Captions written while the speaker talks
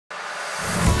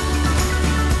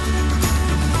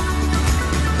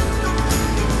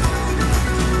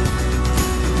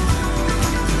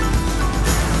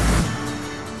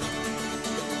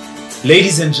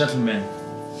Ladies and gentlemen,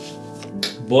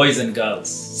 boys and girls,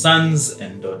 sons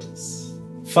and daughters,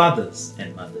 fathers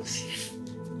and mothers,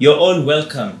 you're all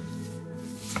welcome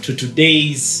to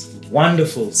today's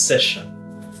wonderful session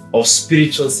of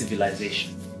Spiritual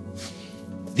Civilization.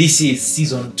 This is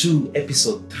Season 2,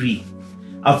 Episode 3,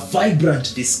 a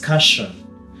vibrant discussion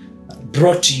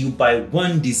brought to you by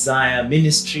One Desire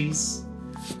Ministries.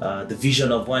 The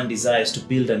vision of One Desire is to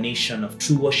build a nation of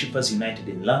true worshippers united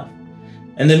in love.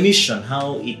 And the mission,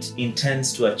 how it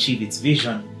intends to achieve its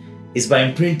vision, is by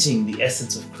imprinting the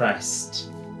essence of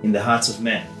Christ in the hearts of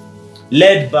men.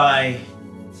 Led by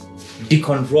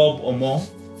Deacon Rob Omol,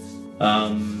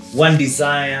 One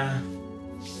Desire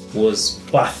was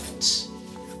birthed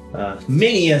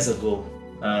many years ago,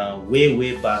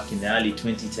 way back in the early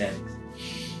 2010s.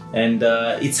 And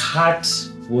its heart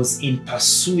was in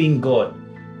pursuing God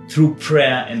through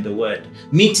prayer and the word,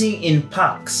 meeting in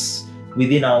parks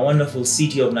within our wonderful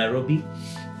city of Nairobi,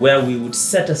 where we would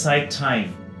set aside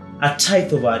time, a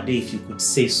tithe of our day, if you could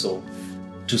say so,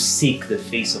 to seek the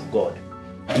face of God.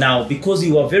 Now, because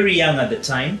we were very young at the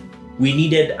time, we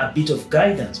needed a bit of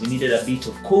guidance, we needed a bit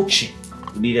of coaching,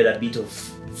 we needed a bit of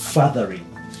fathering.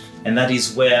 And that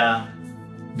is where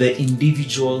the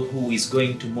individual who is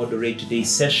going to moderate today's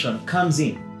session comes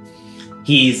in.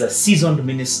 He is a seasoned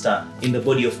minister in the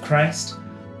body of Christ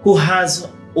who has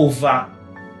over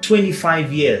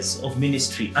 25 years of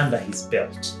ministry under his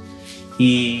belt.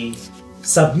 He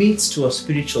submits to a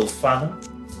spiritual father,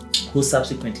 who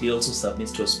subsequently also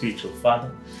submits to a spiritual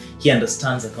father. He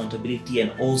understands accountability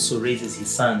and also raises his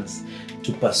sons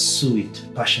to pursue it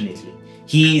passionately.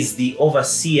 He is the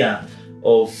overseer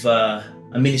of a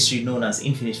ministry known as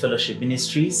Infinite Fellowship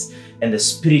Ministries and the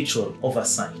spiritual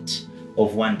oversight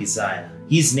of One Desire.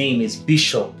 His name is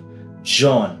Bishop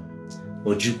John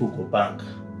Ojukwu Gobanga.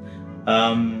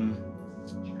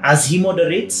 As he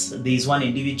moderates, there is one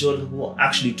individual who,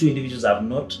 actually two individuals I have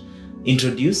not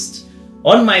introduced.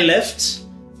 On my left,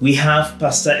 we have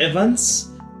Pastor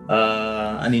Evans,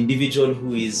 an individual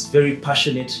who is very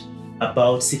passionate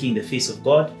about seeking the face of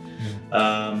God.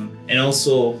 And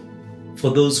also,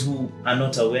 for those who are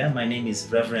not aware, my name is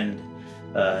Reverend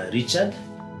Richard.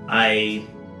 I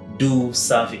do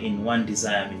serve in One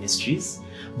Desire Ministries.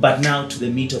 But now to the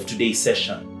meat of today's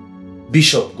session.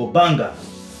 Bishop Gobanga,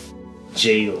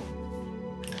 J.O.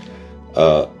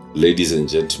 Ladies and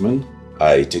gentlemen,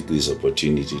 I take this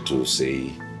opportunity to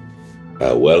say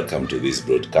welcome to this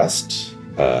broadcast.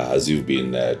 As you've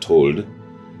been told,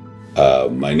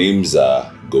 my name's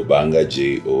Gobanga,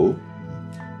 J.O.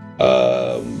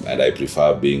 And I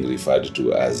prefer being referred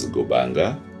to as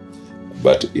Gobanga.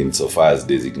 But insofar as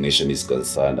designation is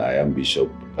concerned, I am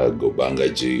Bishop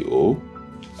Gobanga, J.O.,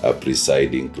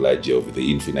 presiding clergy of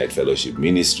the Infinite Fellowship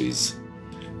Ministries.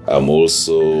 I'm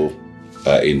also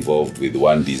involved with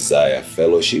One Desire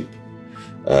Fellowship,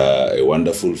 a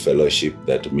wonderful fellowship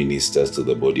that ministers to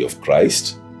the body of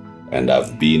Christ. And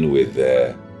I've been with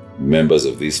members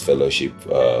of this fellowship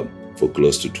for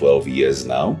close to 12 years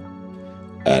now.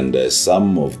 And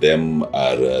some of them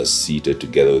are seated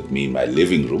together with me in my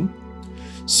living room.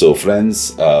 So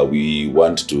friends, we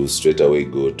want to straight away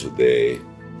go to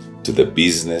the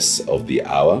business of the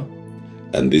hour,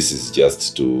 and this is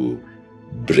just to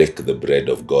break the bread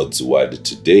of God's word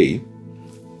today.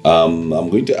 I'm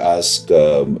going to ask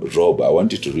Rob, I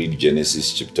want you to read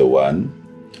Genesis chapter 1,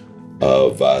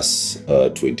 verse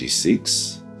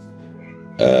 26.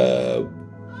 And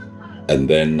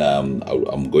then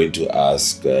I'm going to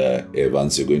ask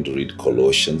Evans, you're going to read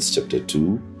Colossians chapter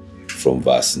 2 from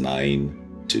verse 9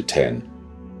 to 10.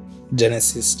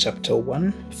 Genesis chapter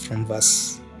 1 from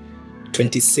verse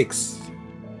 26.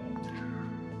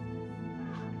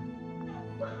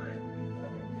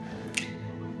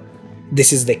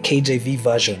 This is the KJV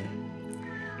version.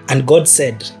 And God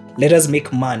said, "Let us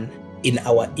make man in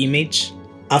our image,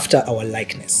 after our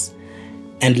likeness,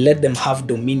 and let them have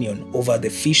dominion over the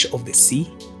fish of the sea,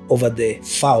 over the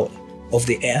fowl of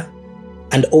the air,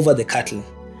 and over the cattle,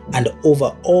 and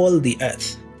over all the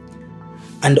earth,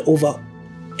 and over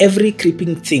every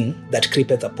creeping thing that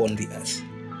creepeth upon the earth."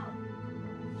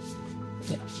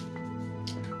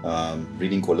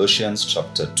 Reading Colossians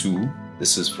chapter 2,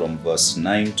 this is from verse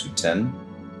 9 to 10.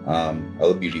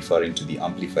 I'll be referring to the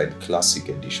Amplified Classic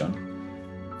Edition.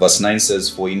 Verse 9 says,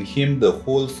 "For in him the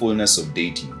whole fullness of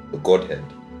deity, the Godhead,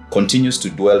 continues to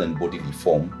dwell in bodily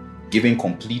form, giving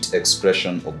complete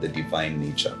expression of the divine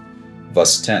nature."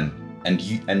 Verse 10, and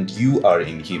you are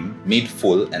in him, made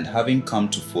full, and having come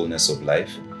to fullness of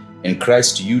life. In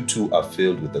Christ you too are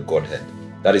filled with the Godhead,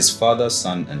 that is Father,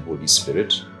 Son, and Holy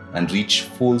Spirit, and reach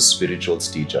full spiritual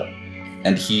stature,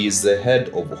 and he is the head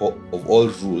of all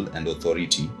rule and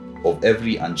authority, of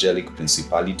every angelic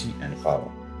principality and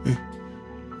power.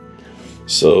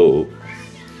 So,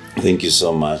 thank you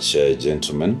so much,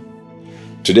 gentlemen.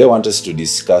 Today I want us to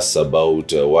discuss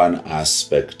about one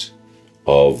aspect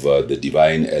of the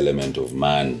divine element of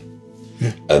man.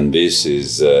 And this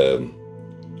is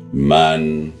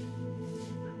man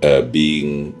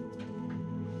being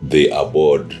the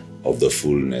abode of the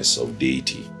fullness of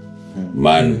deity.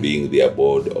 Man being the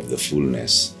abode of the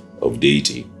fullness of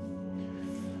deity.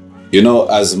 You know,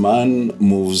 as man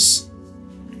moves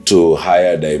to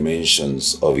higher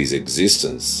dimensions of his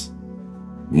existence,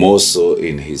 more so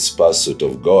in his pursuit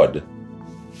of God,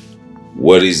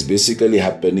 what is basically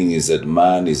happening is that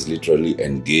man is literally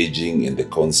engaging in the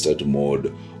constant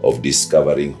mode of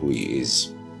discovering who he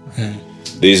is.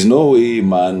 There is no way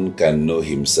man can know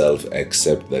himself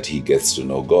except that he gets to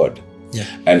know God. Yeah.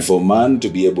 And for man to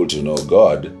be able to know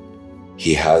God,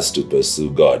 he has to pursue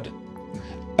God.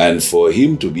 And for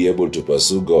him to be able to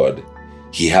pursue God,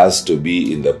 he has to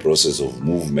be in the process of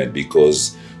movement,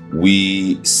 because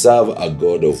we serve a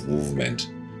God of movement.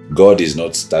 God is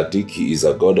not static, he is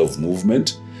a God of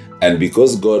movement. And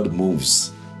because God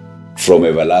moves from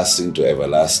everlasting to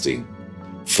everlasting,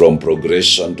 from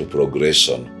progression to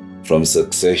progression, from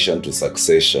succession to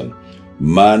succession,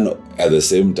 man at the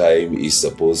same time is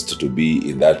supposed to be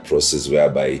in that process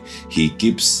whereby he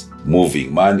keeps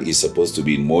moving. Man is supposed to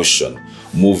be in motion,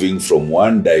 moving from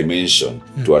one dimension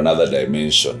to another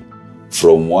dimension,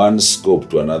 from one scope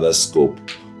to another scope,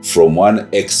 from one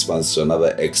expanse to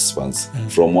another expanse,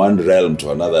 from one realm to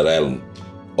another realm,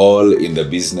 all in the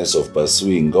business of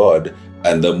pursuing God.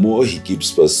 And the more he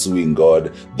keeps pursuing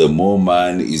God, the more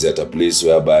man is at a place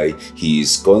whereby he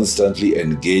is constantly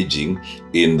engaging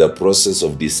in the process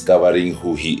of discovering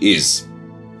who he is.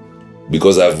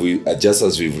 Because just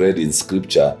as we've read in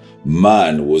scripture,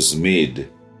 man was made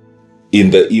in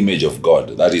the image of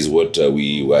God. That is what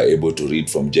we were able to read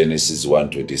from Genesis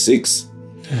 1:26.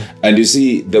 And you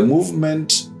see, the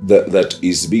movement that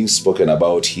is being spoken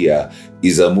about here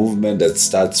is a movement that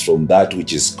starts from that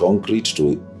which is concrete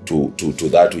to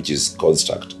that which is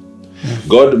construct.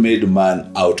 God made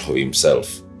man out of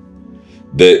himself.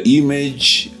 The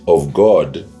image of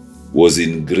God was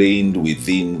ingrained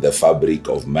within the fabric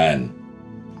of man.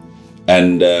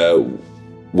 And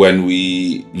when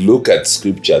we look at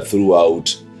scripture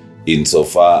throughout,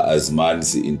 insofar as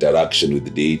man's interaction with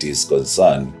the deity is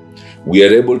concerned, we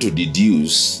are able to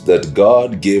deduce that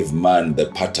God gave man the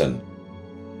pattern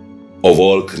of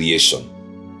all creation.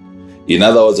 In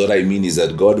other words, what I mean is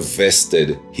that God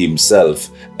vested himself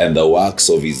and the works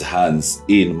of his hands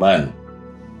in man.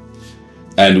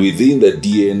 And within the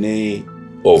DNA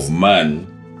of man,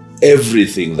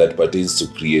 everything that pertains to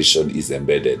creation is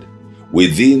embedded.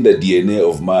 Within the DNA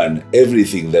of man,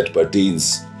 everything that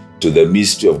pertains to the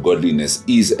mystery of godliness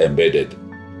is embedded.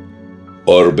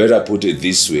 Or better put it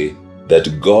this way,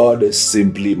 that God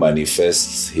simply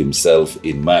manifests himself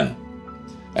in man.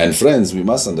 And friends, we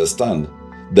must understand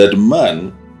that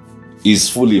man is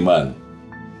fully man.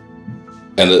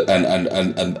 And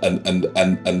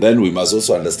then we must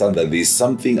also understand that there is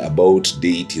something about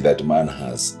deity that man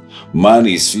has. Man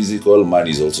is physical, man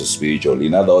is also spiritual.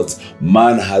 In other words,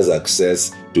 man has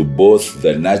access to both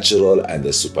the natural and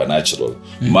the supernatural.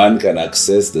 Man can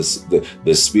access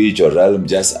the spiritual realm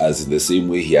just as in the same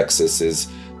way he accesses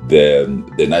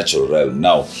the natural realm.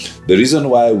 Now, the reason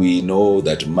why we know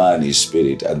that man is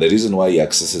spirit and the reason why he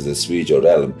accesses the spiritual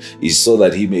realm is so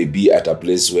that he may be at a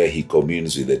place where he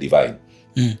communes with the divine.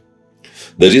 The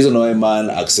reason why man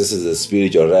accesses the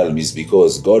spiritual realm is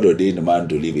because God ordained man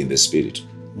to live in the spirit.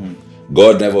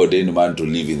 God never ordained man to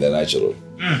live in the natural.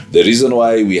 The reason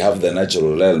why we have the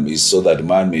natural realm is so that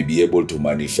man may be able to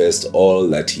manifest all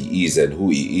that he is and who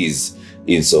he is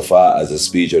insofar as the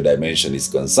spiritual dimension is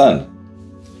concerned.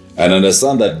 And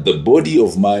understand that the body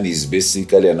of man is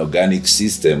basically an organic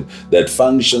system that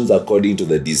functions according to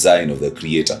the design of the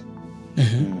Creator.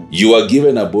 You are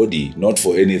given a body not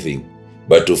for anything,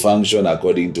 but to function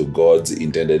according to God's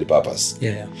intended purpose.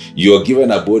 You are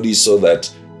given a body so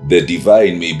that the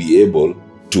divine may be able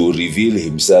to reveal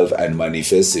himself and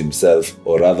manifest himself,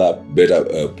 or rather,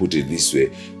 better put it this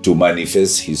way, to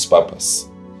manifest his purpose.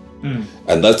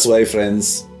 And that's why,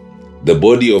 friends, the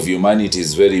body of humanity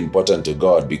is very important to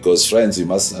God, because, friends, you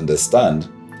must understand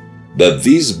that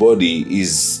this body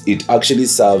it actually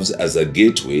serves as a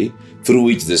gateway through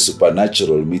which the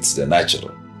supernatural meets the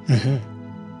natural.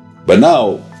 But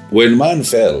now, when man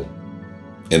fell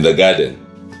in the garden,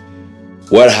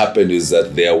 what happened is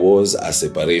that there was a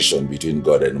separation between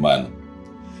God and man.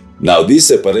 Now, this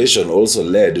separation also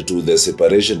led to the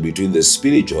separation between the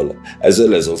spiritual as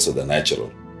well as also the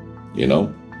natural, you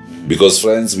know? Because,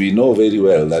 friends, we know very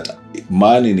well that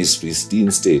man in his pristine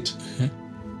state,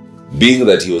 being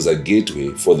that he was a gateway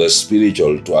for the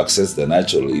spiritual to access the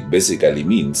natural, it basically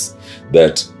means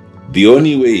that the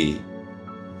only way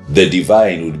the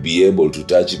divine would be able to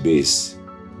touch base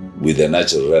with the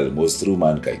natural realm was through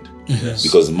mankind. Yes.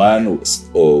 Because man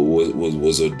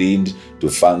was ordained to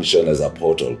function as a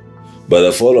portal. But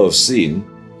the fall of sin,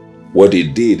 what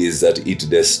it did is that it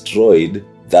destroyed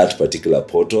that particular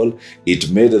portal. It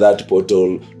made that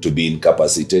portal to be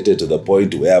incapacitated to the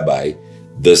point whereby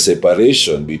the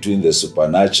separation between the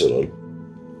supernatural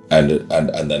and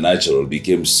the natural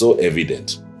became so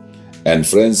evident. And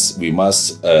friends, we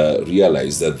must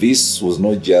realize that this was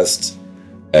not just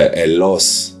a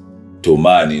loss to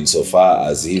man insofar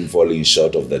as him falling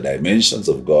short of the dimensions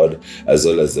of God as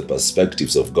well as the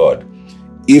perspectives of God.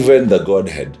 Even the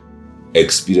Godhead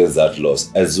experienced that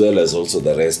loss as well as also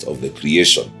the rest of the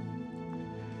creation.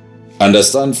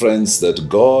 Understand, friends, that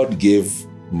God gave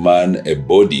man a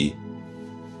body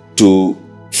to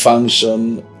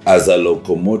function as a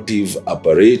locomotive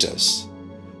apparatus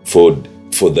for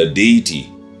the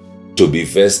deity to be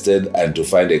vested and to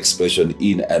find expression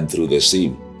in and through the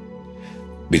same.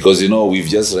 Because, you know, we've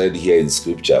just read here in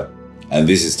scripture, and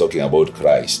this is talking about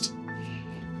Christ,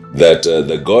 that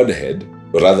the Godhead,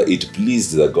 rather it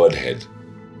pleased the Godhead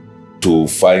to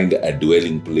find a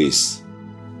dwelling place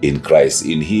in Christ.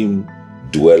 In him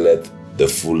dwelleth the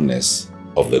fullness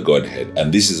of the Godhead.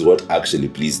 And this is what actually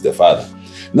pleased the Father.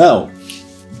 Now,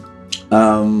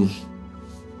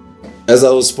 as I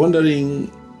was pondering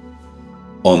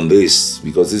on this,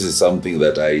 because this is something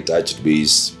that I touched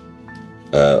base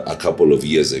a couple of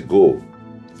years ago,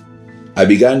 I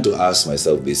began to ask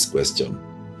myself this question.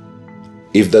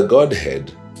 If the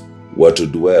Godhead were to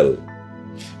dwell,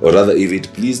 or rather if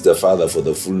it pleased the Father for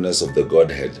the fullness of the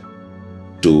Godhead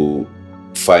to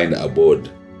find abode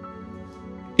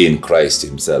in Christ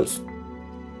himself,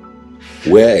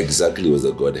 where exactly was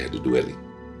the Godhead dwelling?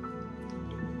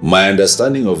 My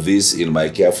understanding of this in my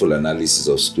careful analysis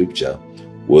of scripture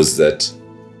was that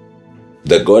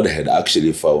the Godhead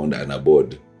actually found an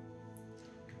abode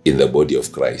in the body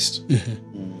of Christ.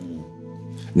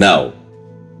 Now,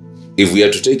 if we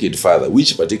are to take it further,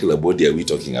 which particular body are we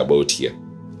talking about here?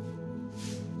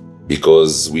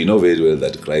 Because we know very well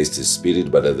that Christ is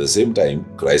spirit, but at the same time,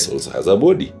 Christ also has a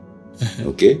body.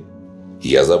 Okay?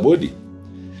 He has a body.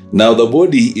 Now, the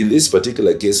body in this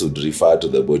particular case would refer to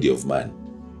the body of man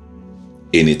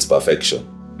in its perfection.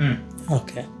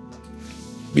 Okay.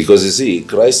 Because you see,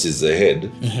 Christ is the head,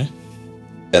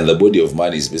 and the body of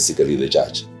man is basically the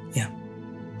church. Yeah.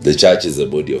 The church is the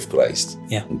body of Christ.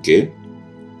 Yeah. Okay?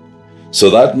 So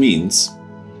that means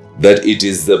that it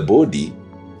is the body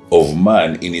of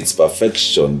man in its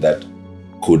perfection that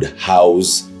could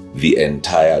house the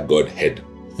entire Godhead.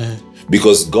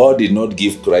 Because God did not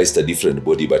give Christ a different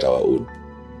body but our own.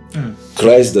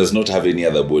 Christ does not have any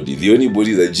other body. The only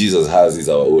body that Jesus has is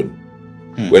our own.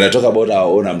 When I talk about our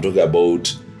own, I'm talking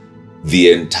about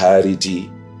the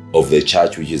entirety of the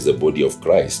church, which is the body of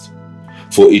Christ.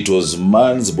 For it was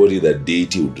man's body that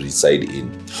deity would reside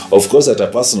in. Of course, at a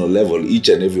personal level, each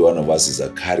and every one of us is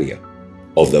a carrier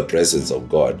of the presence of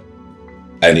God.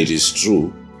 And it is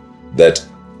true that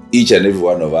each and every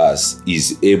one of us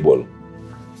is able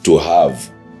to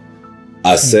have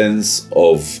a sense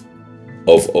of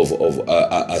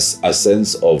a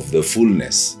sense of the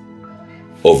fullness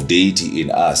of deity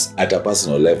in us at a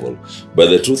personal level.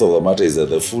 But the truth of the matter is that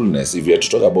the fullness, if we are to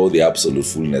talk about the absolute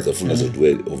fullness, the fullness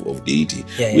of deity,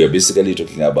 we are basically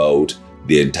talking about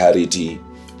the entirety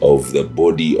of the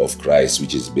body of Christ,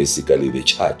 which is basically the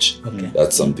church.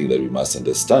 That's something that we must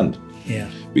understand.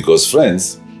 Because,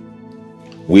 friends,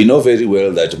 we know very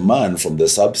well that man, from the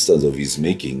substance of his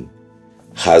making,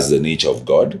 has the nature of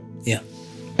God.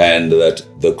 And that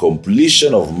the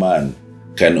completion of man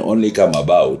can only come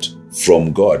about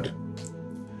from God.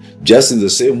 Just in the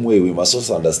same way, we must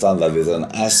also understand that there's an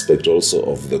aspect also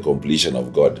of the completion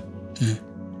of God,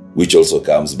 which also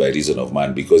comes by reason of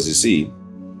man. Because you see,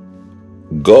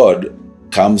 God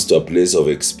comes to a place of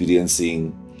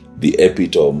experiencing the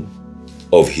epitome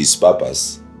of his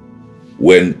purpose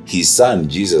when his son,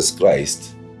 Jesus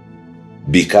Christ,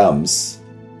 becomes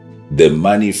the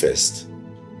manifest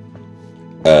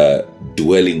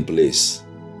dwelling place,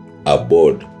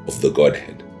 abode of the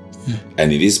Godhead.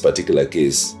 And in this particular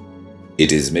case,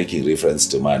 it is making reference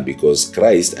to man, because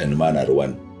Christ and man are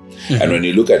one. And when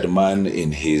you look at man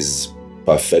in his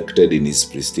perfected, in his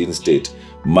pristine state,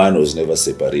 man was never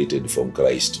separated from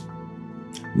Christ.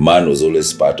 Man was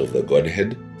always part of the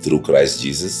Godhead, through Christ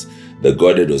Jesus. The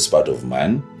Godhead was part of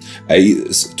man,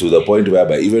 to the point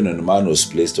whereby even when man was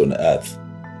placed on earth,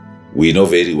 we know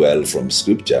very well from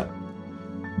scripture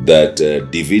that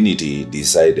divinity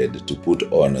decided to put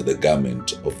on the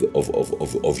garment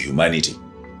of humanity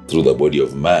through the body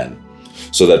of man,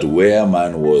 so that where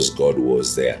man was, God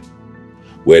was there.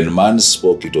 When man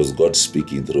spoke, it was God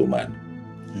speaking through man.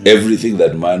 Everything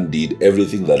that man did,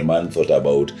 everything that man thought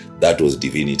about, that was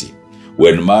divinity.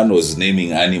 When man was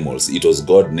naming animals, it was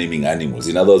God naming animals.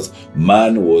 In other words,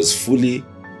 man was fully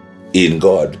in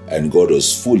God and God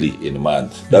was fully in man.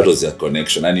 That was their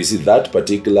connection. And you see, that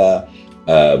particular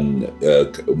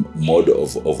mode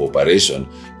of operation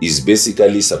is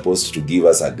basically supposed to give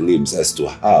us a glimpse as to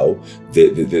how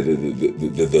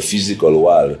the physical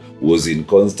world was in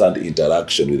constant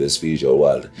interaction with the spiritual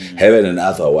world. Heaven and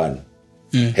earth are one.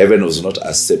 Heaven was not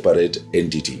a separate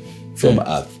entity from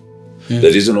earth.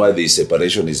 The reason why there is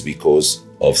separation is because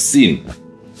of sin.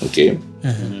 Okay?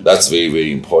 That's very,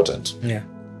 very important. Yeah.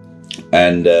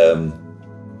 And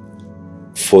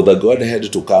for the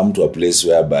Godhead to come to a place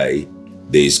whereby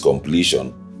there is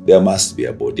completion, there must be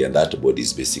a body, and that body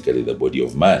is basically the body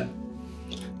of man.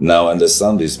 Now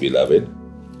understand this, beloved.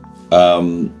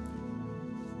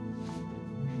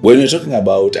 When you're talking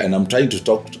about, and I'm trying to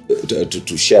talk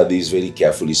to share this very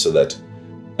carefully so that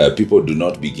people do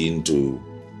not begin to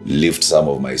lift some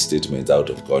of my statements out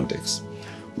of context.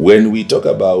 When we talk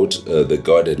about the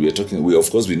Godhead, of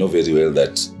course we know very well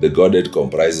that the Godhead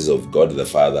comprises of God the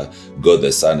Father, God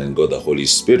the Son, and God the Holy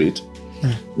Spirit.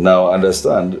 Now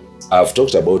understand, I've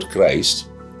talked about Christ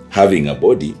having a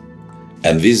body,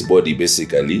 and this body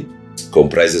basically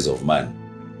comprises of man.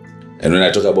 And when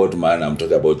I talk about man, I'm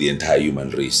talking about the entire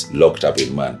human race locked up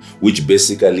in man, which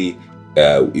basically,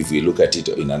 if we look at it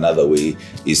in another way,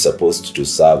 is supposed to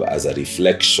serve as a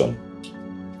reflection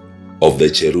of the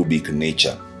cherubic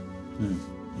nature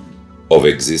of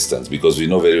existence, because we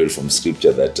know very well from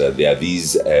scripture that there are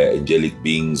these angelic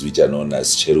beings which are known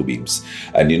as cherubims.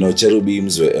 And you know,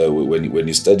 cherubims, when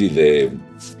you study the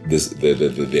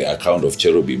account of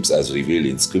cherubims as revealed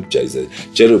in scripture, is that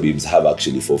cherubims have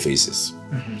actually 4 faces.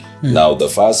 Now the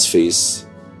first face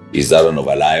is that one of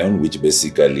a lion, which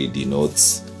basically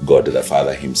denotes God the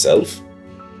Father himself.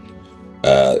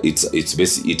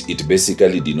 It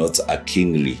basically denotes a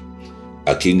kingly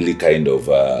kind of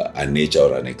a nature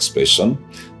or an expression.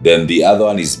 Then the other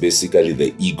one is basically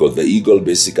the eagle. The eagle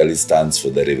basically stands for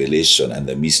the revelation and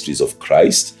the mysteries of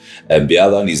Christ. And the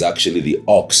other one is actually the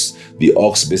ox. The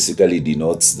ox basically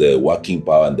denotes the working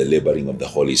power and the laboring of the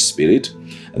Holy Spirit.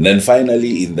 And then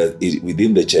finally,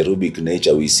 within the cherubic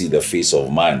nature, we see the face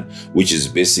of man, which is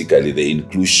basically the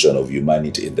inclusion of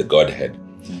humanity in the Godhead.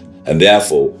 And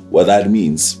therefore, what that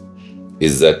means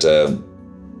is that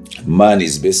man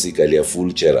is basically a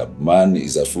full cherub. Man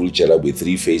is a full cherub with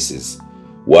 3 faces.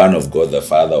 One of God the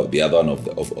Father, the other one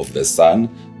of the Son,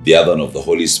 the other one of the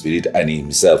Holy Spirit, and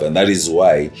himself. And that is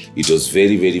why it was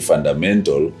very, very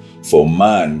fundamental for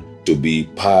man to be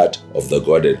part of the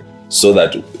Godhead. So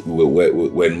that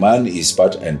when man is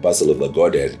part and parcel of the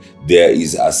Godhead, there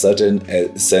is a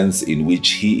certain sense in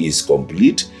which he is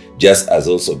complete, just as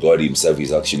also God himself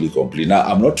is actually complete. Now,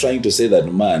 I'm not trying to say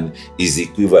that man is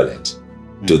equivalent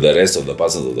to the rest of the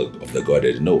persons of the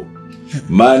Godhead. No.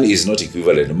 Man is not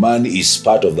equivalent. Man is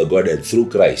part of the Godhead through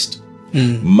Christ.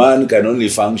 Man can only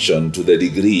function to the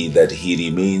degree that he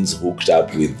remains hooked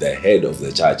up with the head of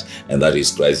the church, and that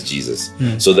is Christ Jesus.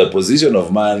 So the position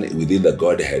of man within the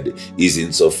Godhead is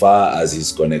insofar as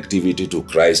his connectivity to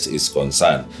Christ is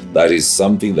concerned. That is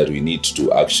something that we need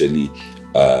to actually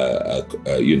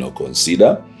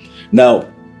consider.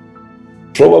 Now,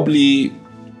 probably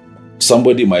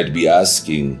somebody might be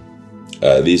asking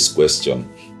this question,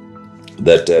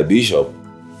 that Bishop,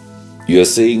 you're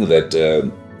saying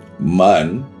that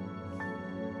man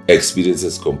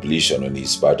experiences completion when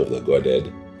he's part of the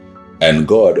Godhead, and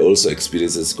God also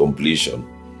experiences completion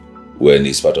when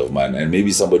he's part of man. And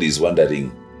maybe somebody is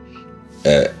wondering,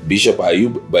 Bishop, are you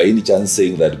by any chance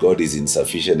saying that God is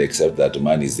insufficient except that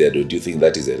man is there? Don't you think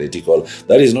that is heretical?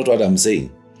 That is not what I'm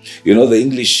saying. You know, the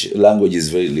English language is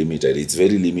very limited. It's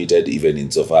very limited even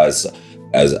insofar as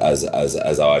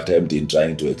our attempt in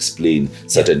trying to explain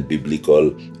certain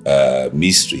biblical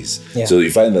mysteries. So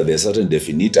you find that there are certain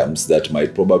definitums that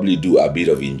might probably do a bit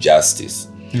of injustice.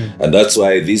 And that's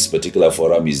why this particular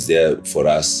forum is there for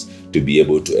us to be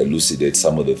able to elucidate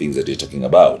some of the things that you're talking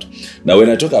about. Now, when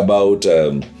I talk about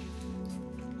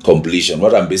completion,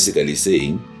 what I'm basically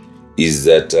saying is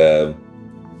that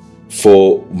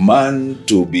for man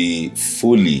to be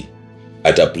fully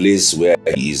at a place where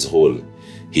he is whole,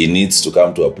 he needs to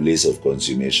come to a place of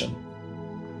consummation,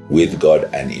 with God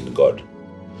and in God.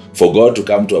 For God to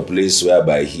come to a place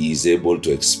whereby he is able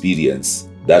to experience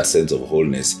that sense of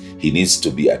wholeness, he needs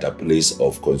to be at a place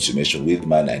of consummation with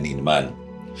man and in man.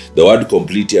 The word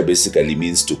complete here basically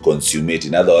means to consummate.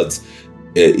 In other words,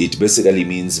 it basically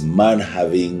means man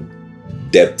having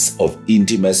depths of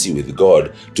intimacy with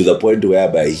God to the point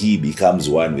whereby he becomes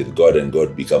one with God and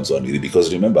God becomes one with him.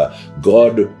 Because remember,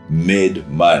 God made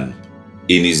man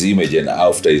in his image and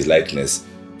after his likeness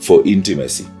for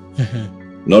intimacy.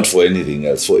 Not for anything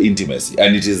else, for intimacy.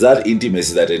 And it is that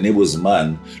intimacy that enables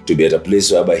man to be at a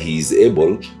place whereby he is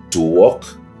able to walk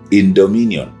in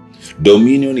dominion.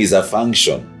 Dominion is a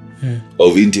function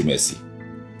of intimacy,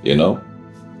 you know.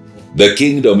 The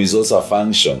kingdom is also a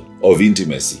function of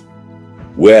intimacy,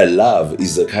 where love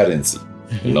is the currency,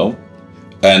 you know.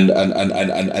 And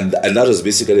that was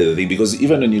basically the thing, because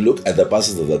even when you look at the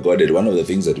persons of the Godhead, one of the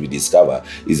things that we discover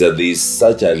is that there is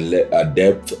such a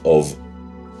depth of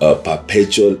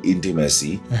perpetual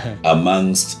intimacy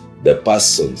amongst the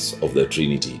persons of the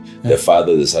Trinity, the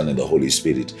Father, the Son, and the Holy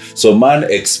Spirit. So man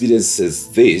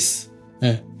experiences this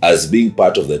as being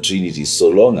part of the Trinity so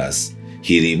long as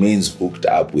he remains hooked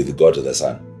up with God the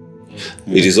Son.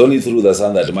 It is only through the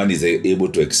Son that man is able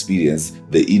to experience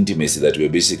the intimacy that we're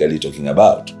basically talking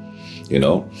about, you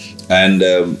know.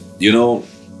 And, you know,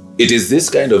 it is this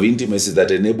kind of intimacy that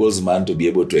enables man to be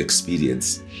able to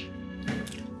experience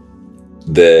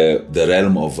the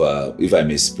realm of, if I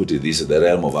may put it this, the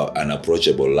realm of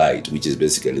unapproachable light, which is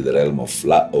basically the realm of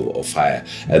fire.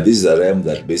 And this is a realm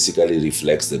that basically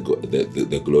reflects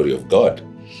the glory of God.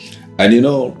 And you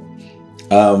know,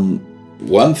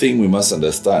 one thing we must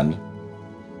understand,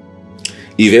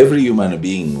 if every human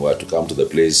being were to come to the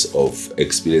place of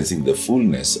experiencing the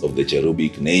fullness of the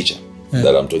cherubic nature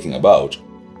that I'm talking about,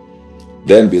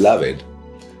 then beloved,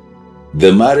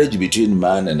 the marriage between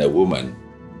man and a woman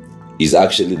is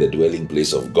actually the dwelling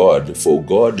place of God, for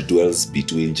God dwells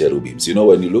between cherubims. You know,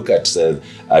 when you look at the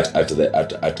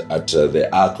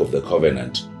Ark of the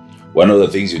Covenant, one of the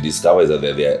things you discover is that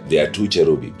there are two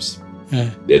cherubims.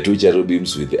 There are two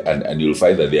cherubims with, and you'll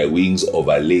find that their wings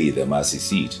overlay the mercy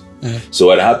seat. So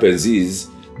what happens is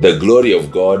the glory of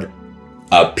God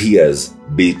appears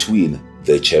between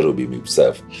the cherubim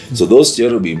himself. So those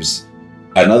cherubims,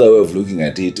 another way of looking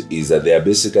at it is that they are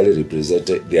basically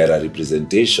represented. They are a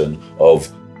representation of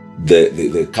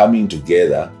the coming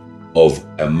together of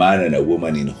a man and a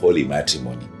woman in holy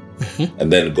matrimony.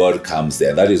 And then God comes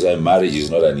there. That is why marriage is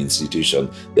not an institution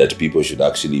that people should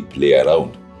actually play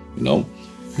around, you know.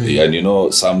 And you know,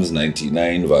 Psalms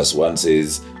 99 verse 1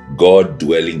 says, God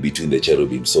dwelling between the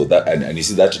cherubim. So that, and you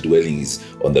see that dwelling is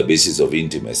on the basis of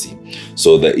intimacy.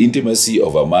 So the intimacy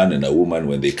of a man and a woman,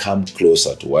 when they come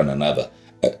closer to one another,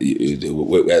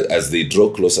 as they draw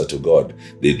closer to God,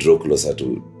 they draw closer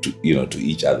to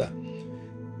each other.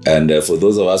 And for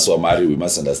those of us who are married, we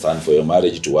must understand, for your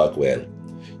marriage to work well,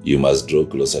 you must draw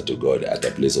closer to God at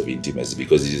a place of intimacy,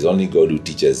 because it is only God who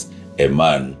teaches a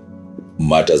man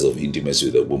matters of intimacy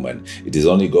with a woman. It is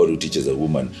only God who teaches a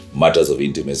woman matters of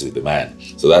intimacy with a man.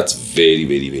 So that's very,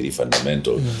 very, very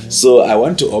fundamental. So I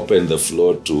want to open the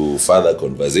floor to further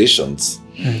conversations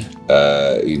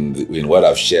in what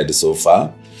I've shared so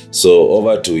far. So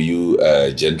over to you,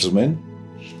 gentlemen.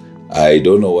 I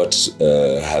don't know what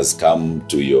has come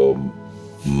to your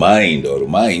mind or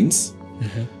minds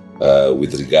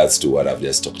with regards to what I've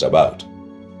just talked about.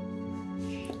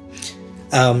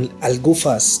 I'll go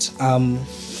first.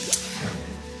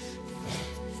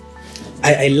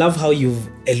 I love how you've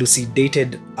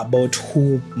elucidated about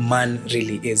who man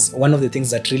really is. One of the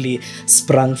things that really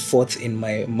sprang forth in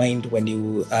my mind when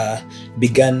you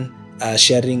began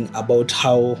sharing about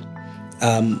how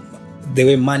the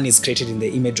way man is created in the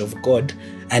image of God,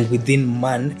 and within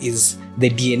man is the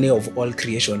DNA of all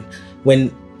creation.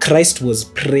 When Christ was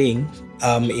praying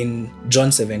in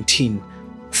John 17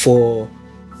 for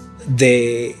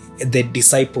the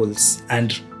disciples,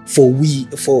 and for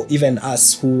even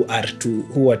us who are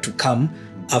to come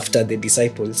after the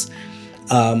disciples,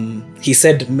 he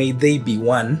said, may they be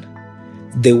one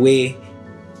the way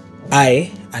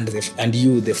I and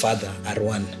you, the Father, are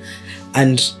one.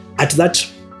 And at that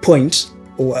point,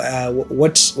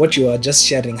 what you are just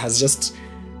sharing has just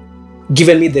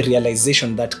given me the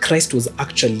realization that Christ was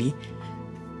actually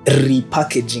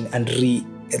repackaging and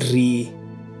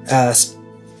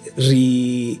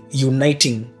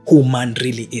reuniting who man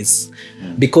really is.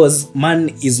 Because man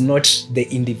is not the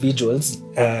individuals,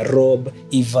 Rob,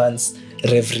 Evans,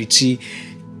 Reverend.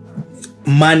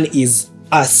 Man is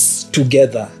us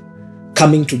together,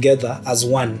 coming together as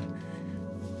one,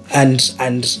 and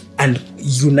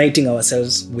uniting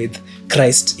ourselves with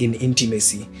Christ in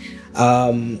intimacy.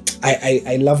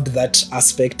 I loved that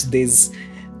aspect. There's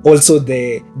also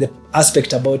the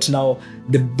aspect about now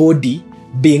the body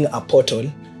being a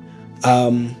portal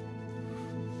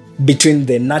between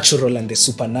the natural and the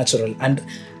supernatural, and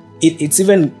it's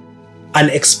even an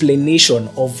explanation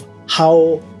of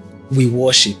how we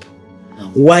worship,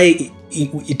 why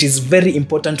it is very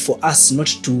important for us not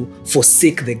to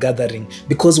forsake the gathering,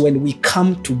 because when we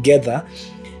come together,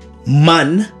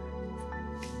 man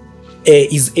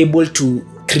is able to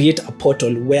create a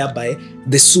portal whereby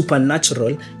the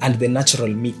supernatural and the natural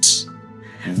meet,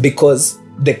 because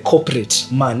the corporate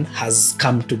man has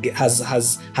come to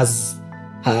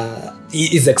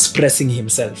is expressing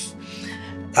himself.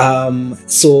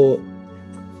 So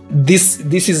this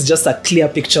is just a clear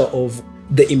picture of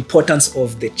the importance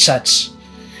of the church.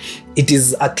 It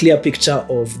is a clear picture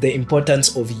of the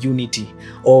importance of unity,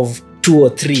 of 2 or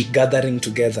 3 gathering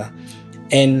together.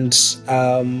 And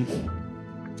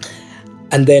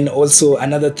then also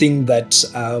another thing that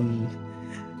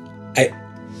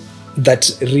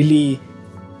really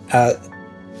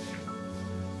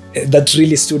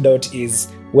stood out is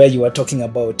where you are talking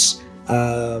about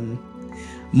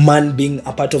man being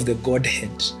a part of the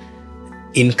Godhead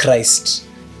in Christ,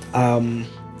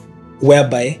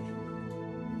 whereby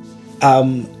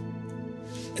I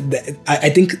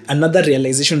think another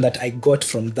realization that I got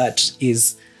from that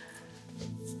is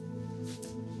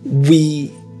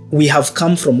we have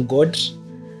come from God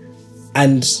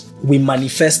and we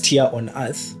manifest here on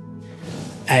earth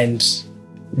and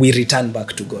we return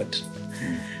back to God.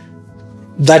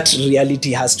 That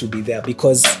reality has to be there,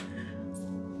 because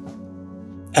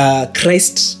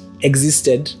Christ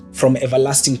existed from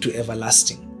everlasting to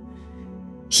everlasting.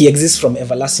 He exists from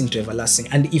everlasting to everlasting.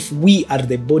 And if we are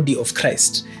the body of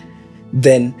Christ,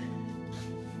 then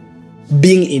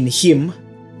being in him,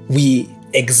 we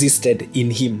existed in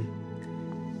him.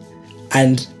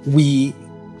 And we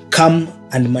come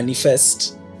and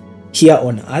manifest here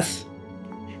on earth,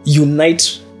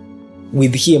 unite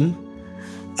with him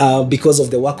because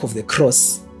of the work of the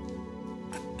cross,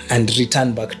 and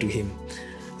return back to him.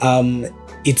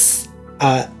 It's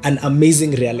an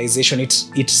amazing realization. It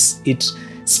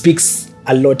speaks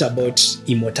a lot about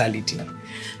immortality,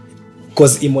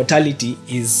 because immortality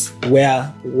is where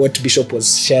what Bishop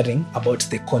was sharing about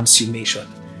the consummation.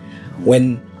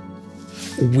 When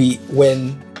we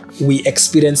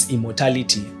experience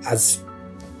immortality as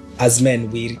men,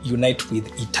 we unite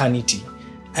with eternity,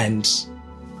 and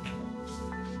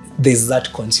there's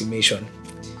that consummation.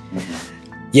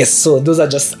 Yes, so those are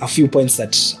just a few points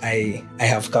that I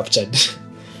have captured,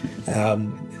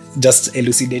 just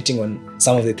elucidating on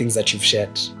some of the things that you've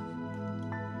shared.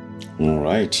 All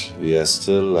right, we are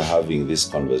still having this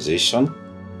conversation.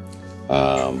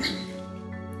 Over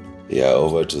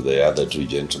to the other 2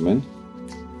 gentlemen.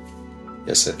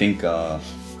 Yes, I think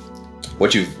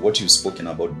what you've spoken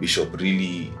about, Bishop,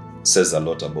 really says a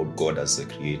lot about God as the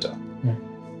creator. Yeah.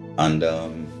 And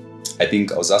I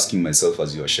think I was asking myself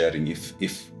as you were sharing,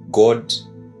 if God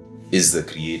is the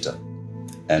creator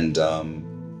and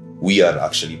we are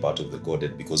actually part of the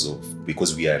Godhead because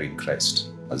we are in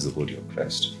Christ as the body of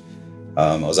Christ.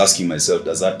 I was asking myself,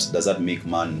 does that make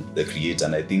man the creator?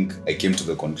 And I think I came to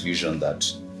the conclusion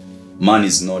that man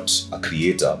is not a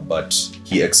creator, but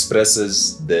he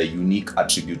expresses the unique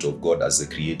attribute of God as the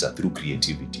creator through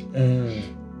creativity.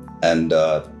 And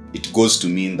it goes to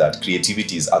mean that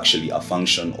creativity is actually a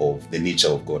function of the nature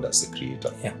of God as the creator.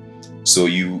 Yeah. So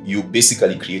you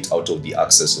basically create out of the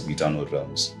access of eternal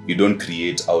realms. You don't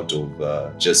create out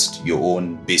of just your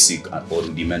own basic or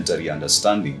rudimentary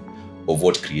understanding of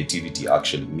what creativity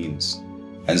actually means.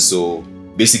 And so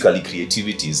basically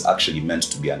creativity is actually meant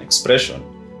to be an expression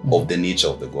of the nature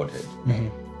of the Godhead.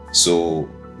 So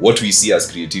what we see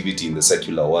as creativity in the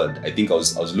secular world, I think I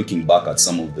was looking back at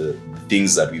some of the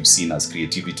things that we've seen as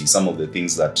creativity, some of the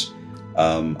things that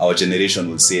our generation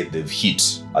will say they've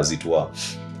hit, as it were.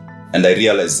 And I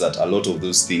realized that a lot of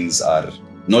those things are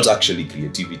not actually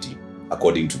creativity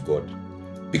according to God.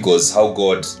 Because how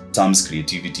God terms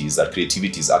creativity is that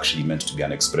creativity is actually meant to be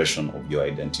an expression of your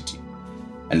identity.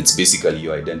 And it's basically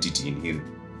your identity in Him.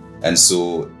 And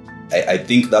so I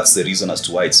think that's the reason as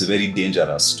to why it's very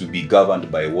dangerous to be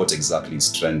governed by what exactly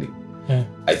is trending.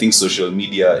 I think social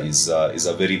media is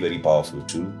a very, very powerful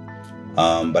tool.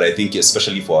 But I think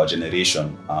especially for our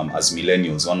generation, as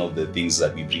millennials, one of the things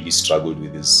that we've really struggled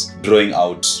with is drawing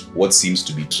out what seems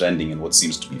to be trending and what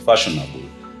seems to be fashionable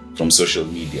from social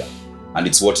media. And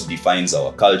it's what defines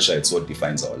our culture, it's what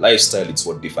defines our lifestyle, it's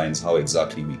what defines how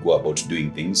exactly we go about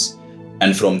doing things.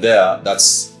 And from there,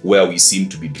 that's where we seem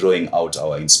to be drawing out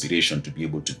our inspiration to be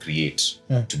able to create,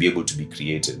 to be able to be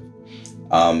creative.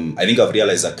 I think I've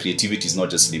realized that creativity is not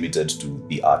just limited to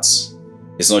the arts.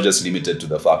 It's not just limited to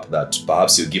the fact that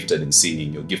perhaps you're gifted in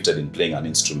singing, you're gifted in playing an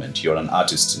instrument, you're an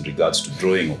artist in regards to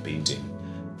drawing or painting.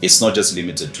 It's not just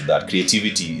limited to that.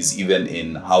 Creativity is even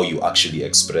in how you actually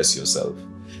express yourself.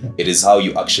 It is how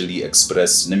you actually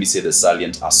express, let me say, the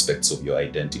salient aspects of your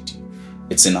identity.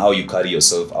 It's in how you carry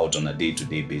yourself out on a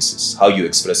day-to-day basis, how you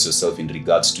express yourself in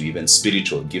regards to even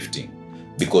spiritual gifting.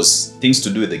 Because things to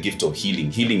do with the gift of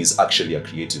healing is actually a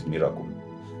creative miracle.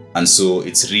 And so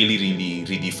it's really, really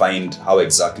redefined how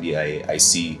exactly I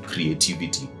see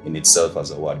creativity in itself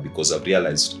as a word, because I've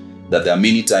realized that there are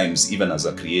many times, even as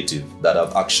a creative, that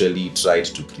I've actually tried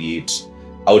to create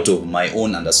out of my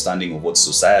own understanding of what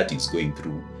society is going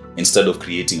through, instead of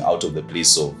creating out of the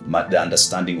place of the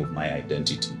understanding of my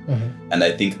identity. And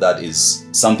I think that is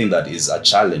something that is a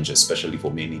challenge, especially for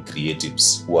many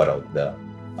creatives who are out there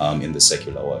in the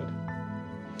secular world.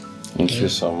 Thank you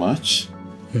so much.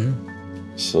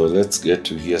 So let's get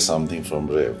to hear something from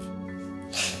Rev.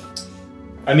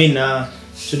 I mean,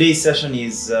 today's session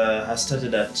has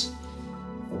started at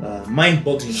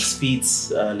mind-boggling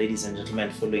speeds, ladies and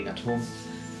gentlemen following at home.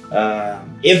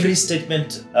 Every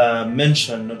statement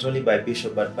mentioned, not only by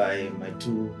Bishop but by my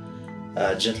two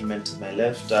gentlemen to my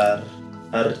left, are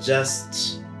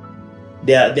just,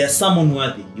 they are sermon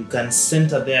worthy. You can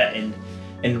center there and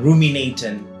ruminate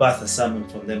and birth a sermon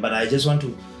from them. But I just want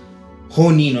to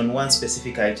hone in on one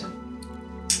specific item.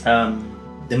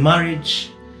 The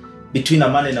marriage between a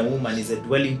man and a woman is a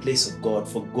dwelling place of God,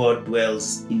 for God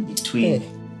dwells in between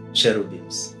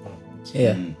cherubims.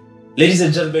 Ladies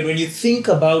and gentlemen, when you think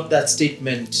about that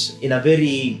statement in a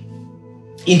very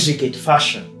intricate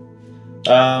fashion,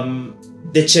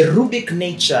 the cherubic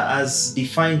nature as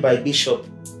defined by Bishop,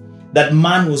 that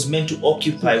man was meant to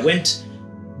occupy, went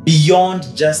beyond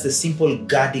just the simple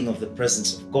guarding of the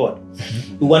presence of God.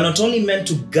 We were not only meant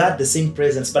to guard the same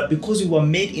presence, but because we were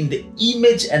made in the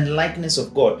image and likeness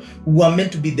of God, we were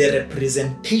meant to be the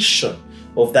representation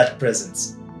of that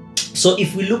presence. So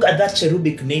if we look at that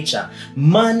cherubic nature,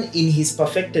 man in his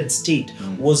perfected state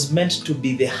was meant to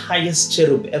be the highest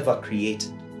cherub ever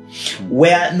created,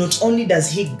 where not only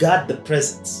does he guard the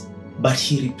presence, but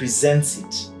he represents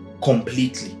it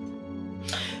completely.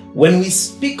 When we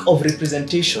speak of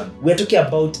representation, we're talking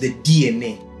about the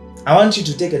DNA. I want you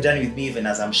to take a journey with me even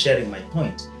as I'm sharing my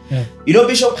point. You know,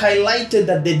 Bishop highlighted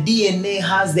that the DNA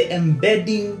has the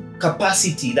embedding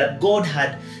capacity that God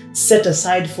had set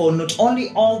aside for not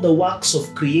only all the works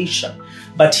of creation,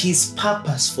 but his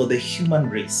purpose for the human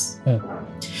race.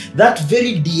 That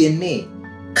very DNA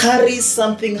carries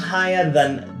something higher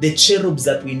than the cherubs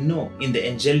that we know in the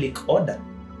angelic order.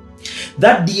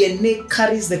 That DNA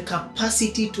carries the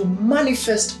capacity to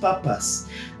manifest purpose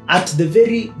at the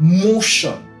very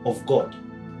motion of God.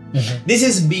 This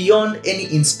is beyond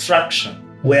any instruction,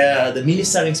 where the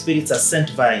ministering spirits are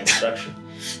sent via instruction.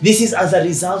 This is as a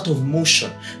result of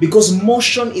motion, because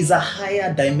motion is a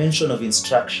higher dimension of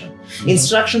instruction.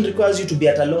 Instruction requires you to be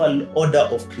at a lower order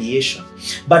of creation,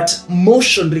 but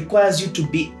motion requires you to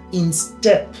be in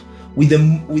step with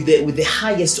the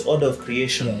highest order of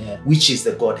creation, which is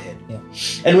the Godhead.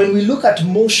 And when we look at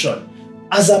motion,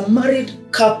 as a married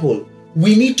couple,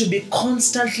 we need to be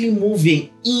constantly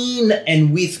moving in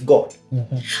and with God.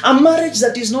 A marriage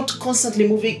that is not constantly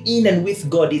moving in and with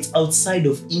God, it's outside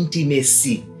of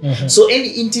intimacy. So any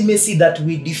intimacy that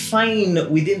we define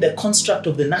within the construct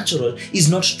of the natural is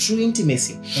not true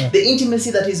intimacy. The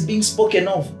intimacy that is being spoken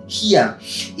of here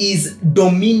is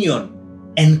dominion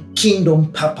and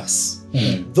kingdom purpose.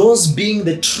 Those being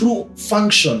the true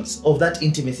functions of that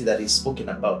intimacy that is spoken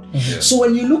about. So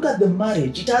when you look at the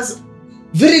marriage, it has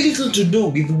very little to do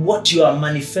with what you are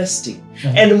manifesting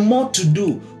and more to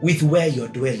do with where you're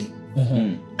dwelling.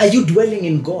 Are you dwelling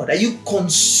in God? Are you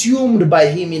consumed by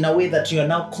him in a way that you are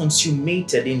now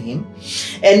consummated in him?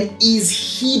 And is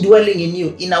he dwelling in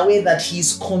you in a way that he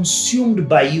is consumed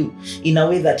by you, in a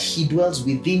way that he dwells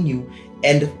within you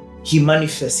and he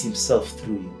manifests himself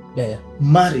through you?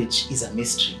 Marriage is a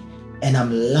mystery, and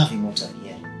I'm loving what I'm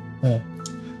hearing.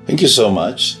 Thank you so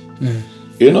much.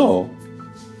 You know,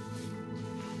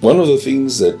 one of the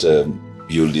things that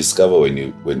you'll discover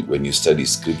when you study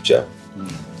scripture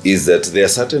is that there are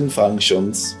certain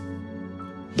functions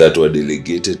that were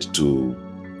delegated to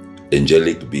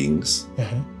angelic beings,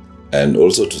 and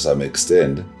also to some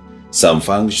extent, some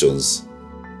functions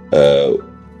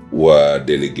were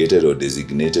delegated or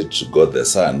designated to God the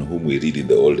Son, whom we read in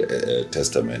the Old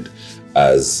Testament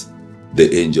as the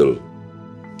angel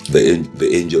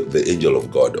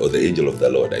of God, or the angel of the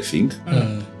Lord, I think.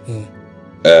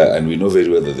 And we know very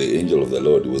well that the angel of the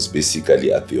Lord was basically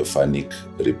a theophanic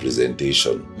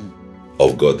representation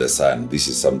of God the Son. This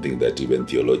is something that even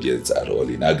theologians are all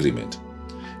in agreement.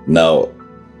 Now,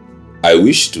 I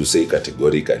wish to say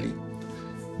categorically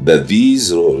that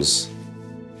these roles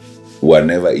were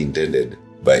never intended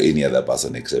by any other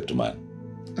person except man.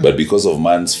 But because of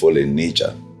man's fallen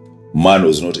nature, man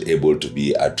was not able to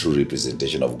be a true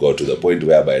representation of God, to the point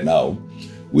whereby now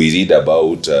we read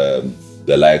about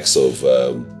the likes of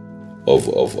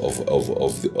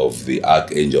the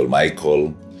archangel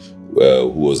Michael, who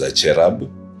was a cherub.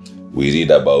 We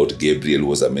read about Gabriel, who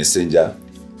was a messenger.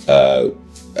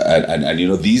 And you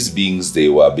know, these beings, they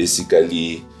were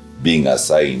basically being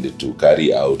assigned to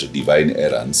carry out divine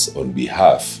errands on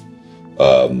behalf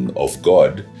of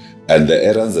God. And the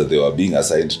errands that they were being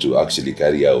assigned to actually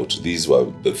carry out, these were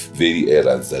the very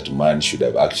errands that man should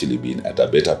have actually been at a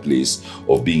better place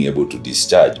of being able to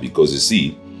discharge. Because you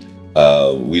see,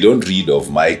 we don't read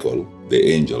of Michael, the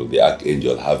angel, the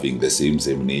archangel, having the same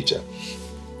nature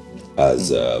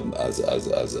as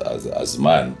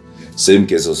man. Same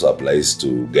case also applies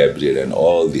to Gabriel and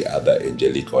all the other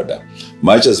angelic order.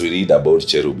 Much as we read about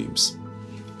cherubims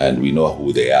and we know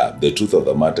who they are, the truth of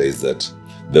the matter is that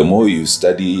the more you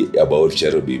study about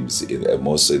cherubims,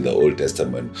 mostly in the Old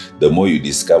Testament, the more you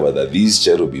discover that these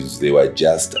cherubims, they were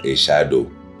just a shadow.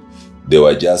 They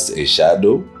were just a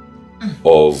shadow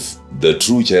of the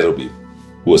true cherubim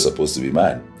who was supposed to be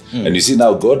man. And you see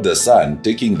now God the Son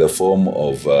taking the form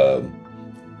of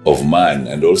man,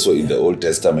 and also in the Old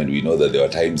Testament we know that there were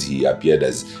times he appeared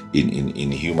as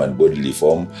in human bodily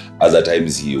form. Other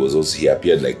times he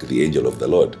appeared like the angel of the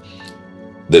Lord.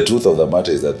 The truth of the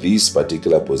matter is that this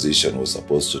particular position was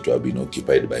supposed to have been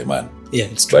occupied by man. Yeah,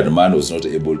 it's true. But man was not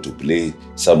able to play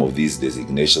some of these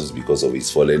designations because of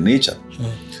his fallen nature.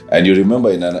 And you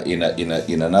remember in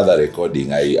another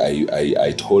recording,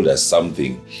 I told us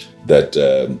something that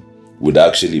would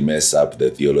actually mess up the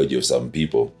theology of some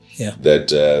people. Yeah.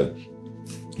 That,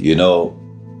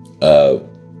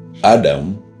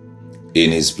 Adam,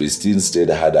 in his pristine state,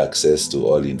 had access to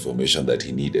all information that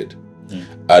he needed.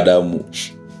 Adam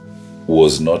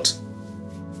was not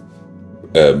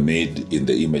made in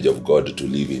the image of God to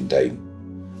live in time.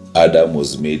 Adam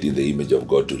was made in the image of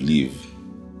God to live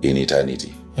in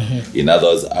eternity. In other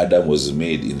words, Adam was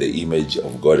made in the image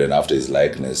of God and after his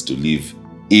likeness to live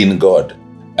in God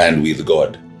and with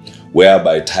God,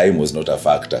 whereby time was not a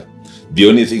factor. The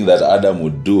only thing that Adam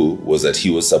would do was that he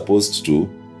was supposed to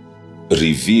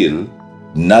reveal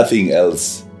nothing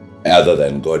else other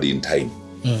than God in time.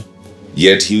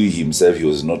 Yet he himself, he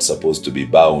was not supposed to be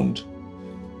bound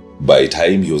by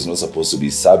time. He was not supposed to be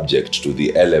subject to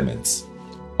the elements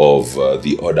of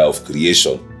the order of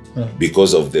creation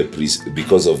because of the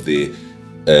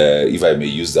if I may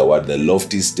use the word, the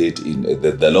lofty state, in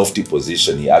the lofty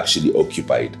position he actually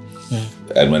occupied.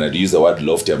 And when I use the word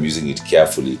lofty, I'm using it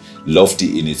carefully.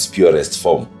 Lofty in its purest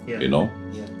form,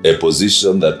 a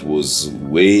position that was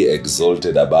way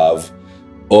exalted above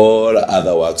all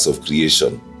other works of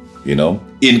creation,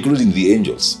 including the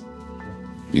angels.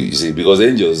 You see, because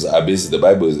angels are basically, the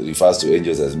Bible refers to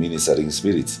angels as ministering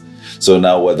spirits. So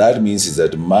now what that means is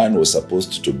that man was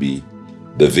supposed to be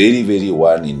the very, very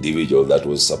one individual that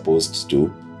was supposed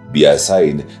to be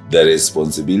assigned the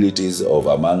responsibilities of,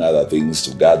 among other things,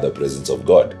 to guard the presence of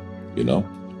God,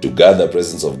 to guard the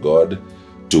presence of God,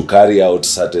 to carry out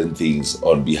certain things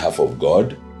on behalf of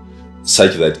God,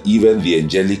 such that even the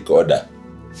angelic order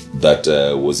that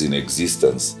was in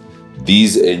existence,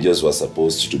 these angels were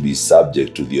supposed to be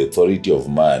subject to the authority of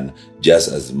man, just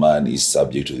as man is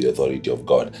subject to the authority of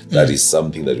God. That is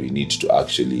something that we need to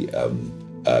actually,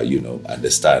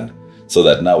 understand. So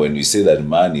that now when we say that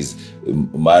man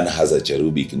has a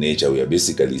cherubic nature, we are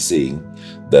basically saying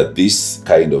that this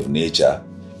kind of nature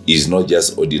is not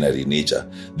just ordinary nature.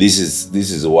 This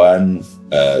is one,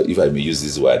 if I may use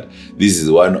this word, this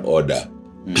is one order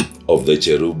of the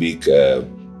cherubic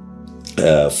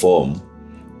form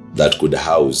that could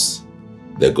house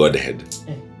the Godhead.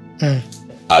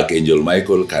 Archangel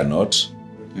Michael could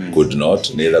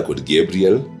not, neither could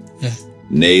Gabriel,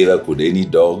 neither could any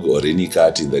dog or any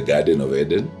cat in the Garden of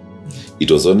Eden.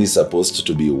 It was only supposed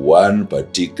to be one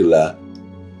particular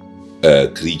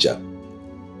creature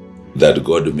that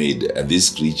God made, and this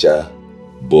creature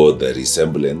bore the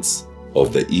resemblance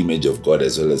of the image of God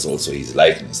as well as also his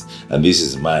likeness, and this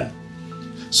is man.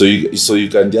 So you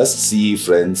can just see,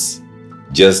 friends,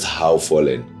 just how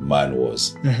fallen man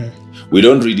was. We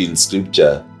don't read in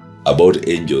scripture about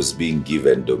angels being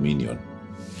given dominion.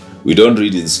 We don't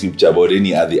read in scripture about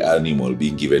any other animal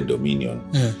being given dominion.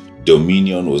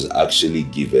 Dominion was actually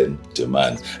given to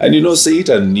man. And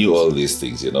Satan knew all these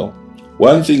things,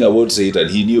 One thing about Satan,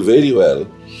 he knew very well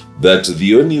that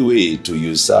the only way to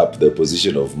usurp the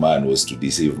position of man was to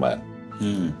deceive man.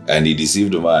 And he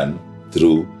deceived man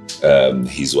through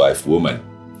his wife, woman.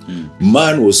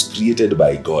 Man was created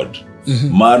by God.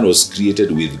 Man was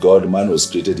created with God. Man was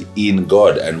created in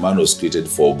God. And man was created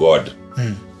for God.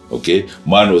 Okay?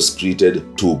 Man was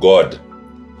created to God.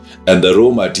 And the raw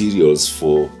materials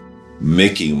for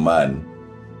making man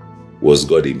was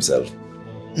God himself.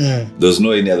 There's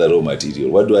no any other raw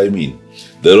material. What do I mean?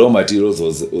 The raw materials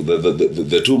was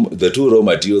the two raw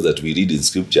materials that we read in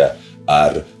scripture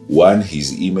are one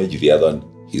his image, the other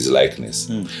one his likeness.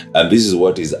 And this is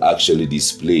what is actually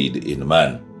displayed in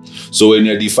man. So when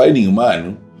you're defining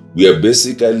man, we are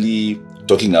basically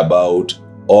talking about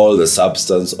all the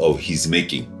substance of his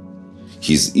making.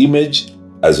 His image,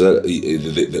 as well,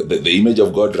 the image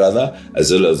of God rather,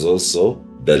 as well as also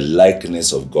the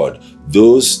likeness of God.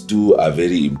 Those two are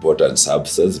very important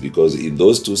substances, because in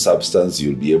those two substances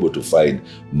you'll be able to find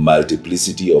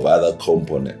multiplicity of other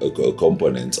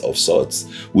components of sorts,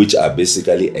 which are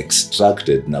basically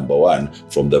extracted, number one,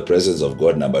 from the presence of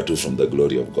God, number two, from the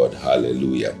glory of God.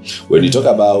 Hallelujah. When you talk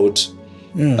about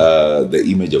the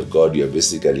image of God, you are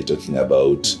basically talking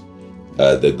about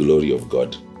the glory of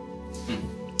God.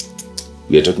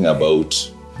 We are talking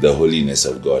about the holiness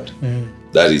of God.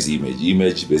 That is image.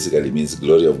 Image basically means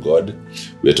glory of God.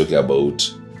 We are talking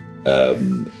about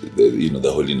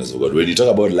the holiness of God. When you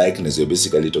talk about likeness, you're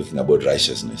basically talking about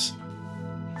righteousness,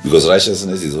 because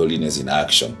righteousness is holiness in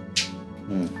action.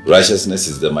 Righteousness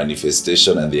is the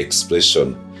manifestation and the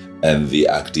expression and the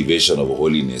activation of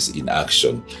holiness in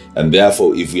action. And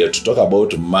therefore, if we are to talk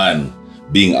about man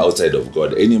being outside of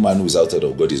God, any man who is outside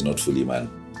of God is not fully man.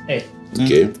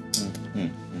 Okay?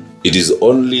 It is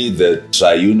only the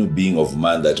triune being of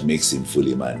man that makes him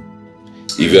fully man.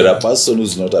 If you're a person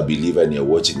who's not a believer and you're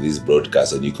watching this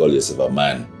broadcast and you call yourself a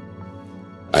man,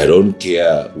 I don't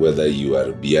care whether you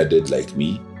are bearded like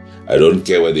me. I don't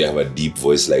care whether you have a deep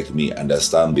voice like me.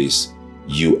 Understand this.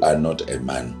 You are not a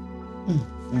man.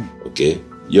 Okay?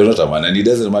 You're not a man. And it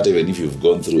doesn't matter even if you've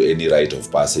gone through any rite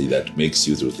of passage that makes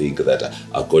you to think that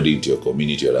according to your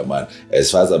community you're a man. As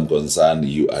far as I'm concerned,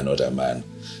 you are not a man.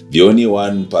 The only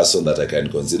one person that I can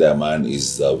consider a man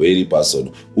is the very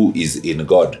person who is in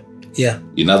God. Yeah.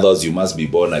 In other words, you must be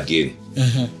born again.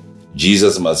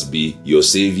 Jesus must be your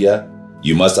savior.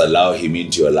 You must allow him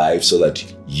into your life so that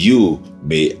you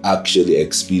may actually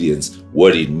experience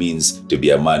what it means to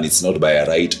be a man. It's not by a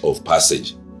rite of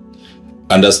passage.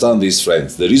 Understand this,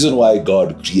 friends. The reason why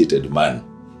God created man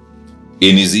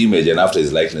in his image and after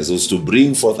his likeness was to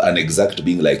bring forth an exact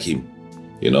being like him.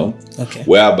 You know? Okay.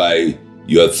 Whereby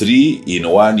you are three in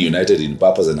one, united in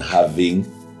purpose and having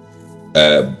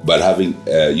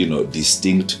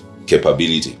distinct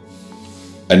capability.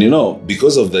 And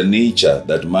because of the nature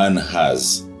that man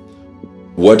has,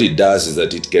 what it does is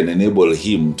that it can enable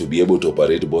him to be able to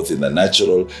operate both in the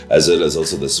natural as well as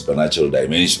also the supernatural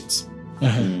dimensions.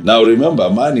 Now remember,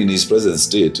 man in his present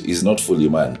state is not fully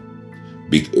man.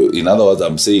 In other words,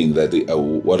 I'm saying that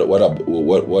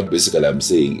what basically I'm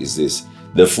saying is this: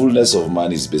 the fullness of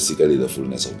man is basically the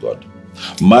fullness of God.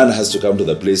 Man has to come to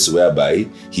the place whereby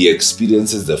he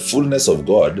experiences the fullness of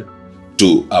God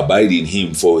to abide in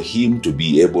him for him to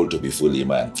be able to be fully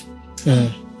man.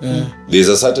 There's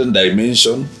a certain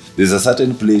dimension, there's a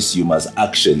certain place you must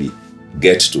actually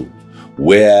get to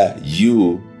where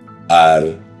you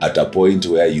are at a point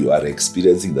where you are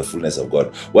experiencing the fullness of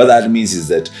God. What that means is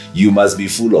that you must be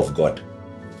full of God.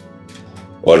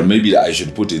 Or maybe I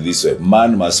should put it this way: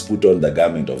 man must put on the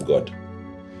garment of God.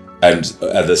 And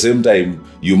at the same time,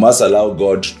 you must allow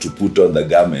God to put on the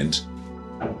garment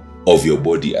of your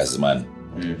body as man.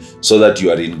 So that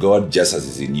you are in God just as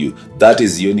is in you. That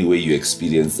is the only way you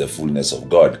experience the fullness of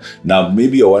God. Now,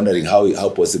 maybe you're wondering how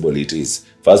possible it is.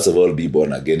 First of all, be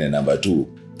born again. And number two,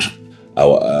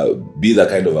 be the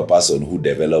kind of a person who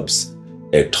develops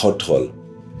a total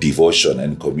devotion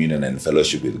and communion and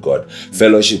fellowship with God.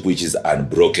 Fellowship which is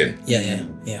unbroken. Yeah.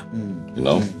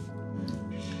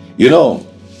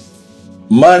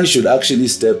 Man should actually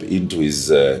step into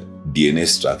his DNA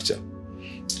structure.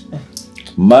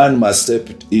 Man must step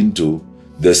into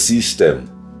the system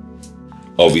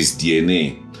of his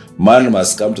DNA. Man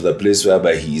must come to the place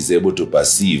whereby he is able to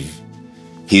perceive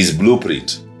his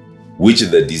blueprint, which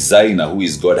the designer, who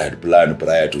is God, had planned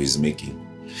prior to his making.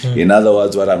 In other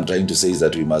words, what I'm trying to say is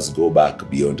that we must go back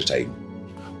beyond time.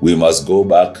 We must go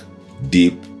back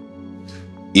deep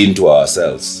into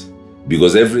ourselves,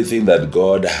 because everything that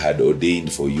God had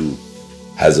ordained for you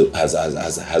has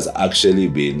actually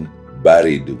been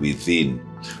buried within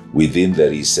the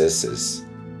recesses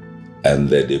and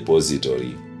the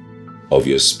depository of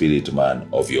your spirit man,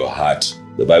 of your heart,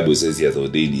 the Bible says He has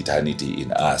ordained eternity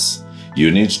in us. You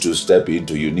need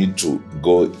to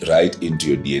go right into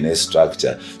your DNA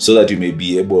structure so that you may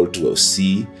be able to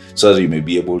see, so that you may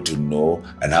be able to know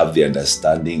and have the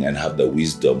understanding and have the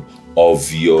wisdom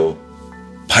of your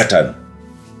pattern.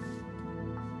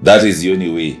 That is the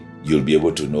only way you'll be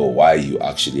able to know why you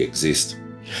actually exist.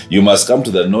 You must come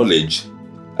to the knowledge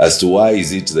as to why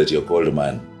is it that you're called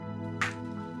man.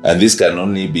 And this can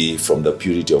only be from the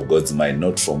purity of God's mind,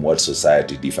 not from what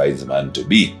society defines man to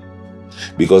be.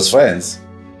 Because friends,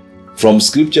 from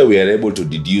scripture we are able to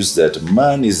deduce that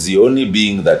man is the only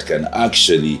being that can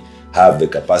actually have the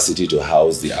capacity to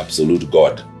house the absolute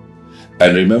God.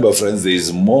 And remember friends, there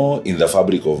is more in the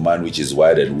fabric of man which is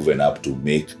wired and woven up to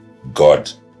make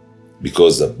God.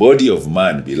 Because the body of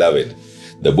man, beloved,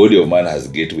 the body of man has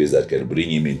gateways that can bring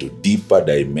him into deeper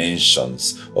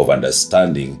dimensions of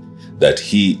understanding that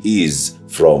he is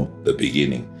from the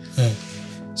beginning.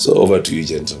 So over to you,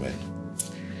 gentlemen.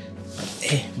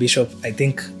 Hey, Bishop, I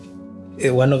think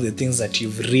one of the things that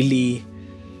you've really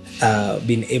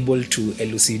been able to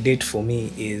elucidate for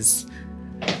me is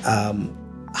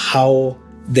how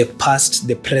the past,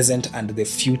 the present, and the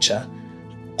future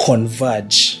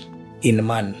converge in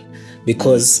man.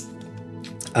 Because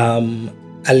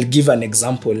I'll give an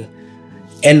example.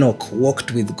 Enoch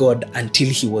walked with God until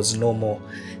he was no more.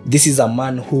 This is a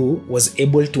man who was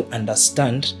able to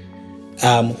understand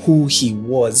who he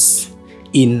was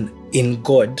in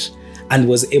God, and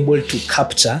was able to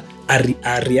capture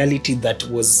a reality that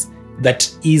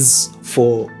is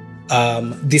for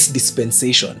this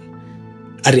dispensation,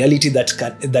 a reality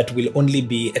that will only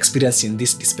be experienced in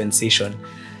this dispensation,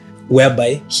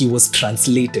 whereby he was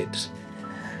translated.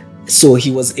 So he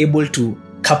was able to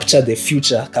capture the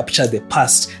future, capture the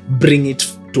past, bring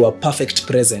it to a perfect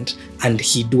present, and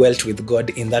he dwelt with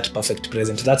God in that perfect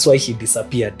present. That's why he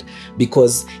disappeared,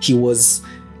 because he was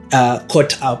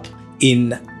caught up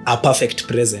in a perfect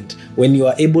present. When you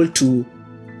are able to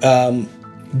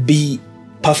be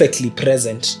perfectly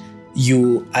present,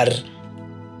 you are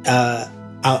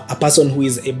a person who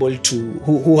is able to,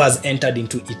 who has entered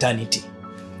into eternity.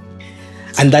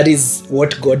 And that is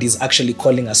what God is actually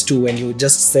calling us to. When you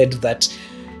just said that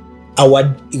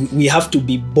we have to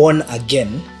be born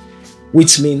again,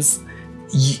 which means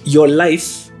your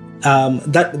life,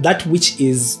 that which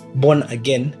is born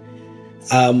again,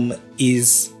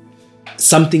 is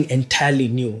something entirely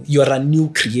new. You are a new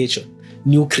creature,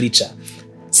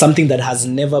 something that has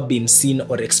never been seen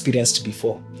or experienced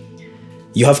before.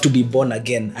 You have to be born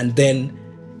again, and then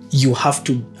you have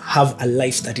to have a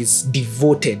life that is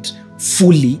devoted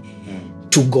fully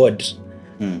to God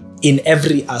in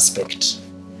every aspect,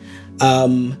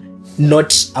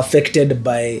 not affected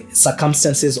by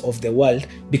circumstances of the world,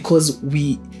 because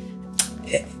the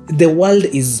world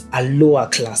is a lower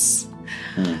class.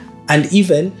 And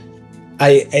even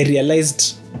I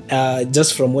realized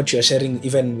just from what you're sharing,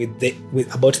 even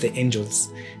about the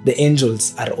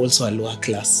angels are also a lower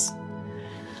class.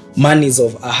 Man is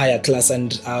of a higher class.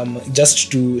 And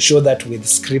just to show that with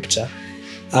scripture,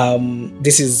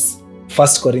 this is 1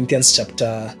 Corinthians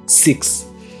chapter 6,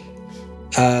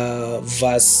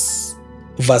 verse,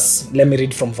 let me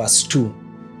read from verse 2.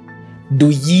 Do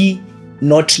ye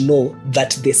not know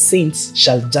that the saints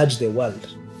shall judge the world,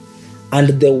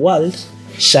 and the world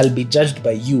shall be judged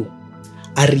by you?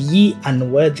 Are ye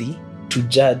unworthy to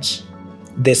judge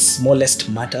the smallest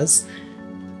matters?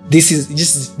 This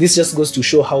just goes to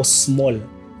show how small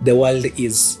the world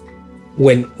is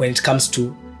when it comes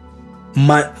to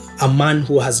a man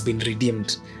who has been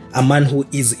redeemed, a man who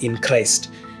is in Christ.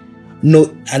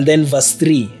 No, and then verse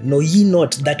 3, know ye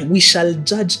not that we shall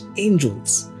judge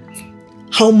angels?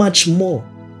 How much more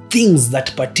things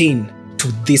that pertain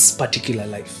to this particular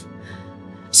life?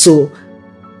 So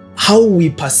how we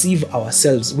perceive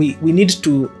ourselves, we need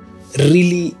to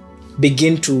really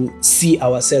begin to see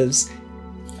ourselves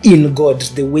in God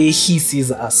the way He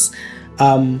sees us.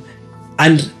 And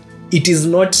it is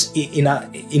not in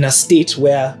a state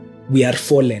where we are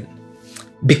fallen,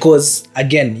 because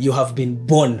again, you have been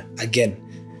born again,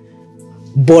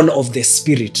 born of the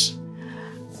Spirit.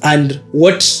 And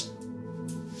what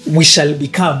we shall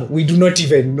become, we do not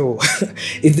even know.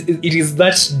 It is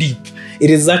that deep, it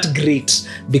is that great,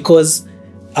 because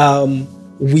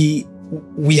we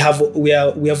have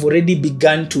already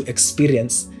begun to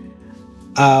experience,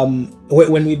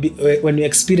 when we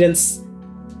experience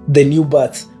the new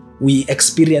birth, we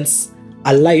experience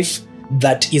a life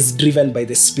that is driven by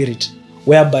the Spirit,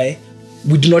 whereby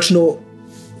we do not know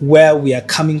where we are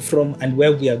coming from and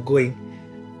where we are going.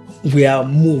 We are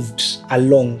moved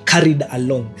along, carried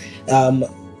along.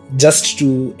 Just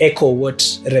to echo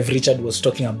what Rev Richard was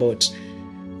talking about,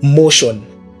 motion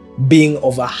being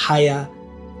of a higher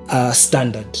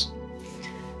standard.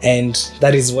 And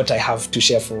that is what I have to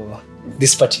share for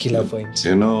this particular point.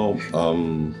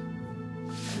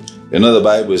 The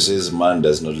Bible says man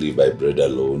does not live by bread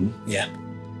alone,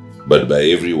 but by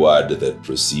every word that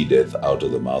proceedeth out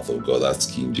of the mouth of God. That's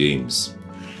King James.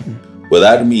 Well,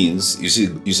 that means, you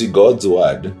see, God's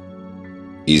word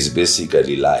is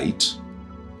basically light,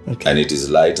 and it is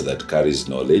light that carries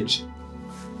knowledge,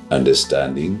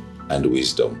 understanding, and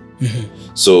wisdom.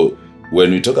 So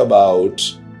when we talk about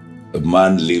a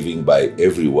man living by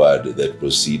every word that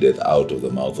proceedeth out of the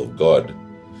mouth of God,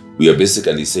 we are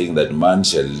basically saying that man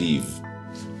shall live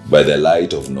by the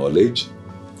light of knowledge,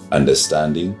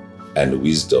 understanding, and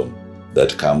wisdom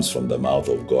that comes from the mouth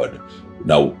of God.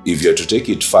 Now, if you're to take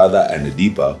it further and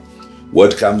deeper,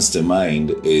 what comes to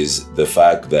mind is the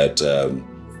fact that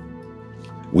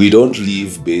we don't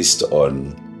live based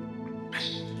on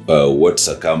what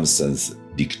circumstance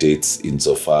dictates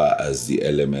insofar as the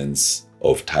elements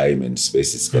of time and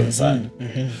space is concerned.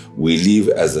 We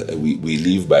live we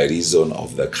live by reason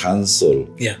of the counsel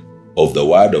of the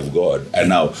word of God. And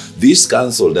now, this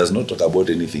counsel does not talk about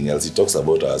anything else. It talks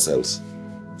about ourselves.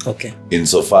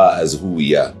 Insofar as who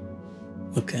we are.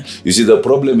 You see, the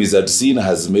problem is that sin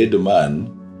has made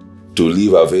man to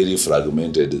live a very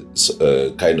fragmented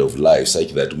kind of life,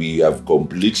 such that we have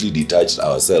completely detached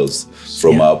ourselves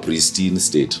from our pristine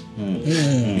state.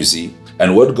 You see?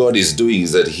 And what God is doing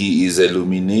is that He is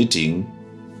illuminating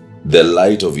the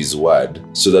light of His word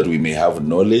so that we may have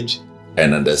knowledge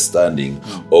and understanding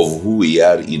of who we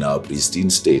are in our pristine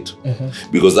state.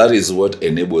 Because that is what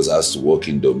enables us to walk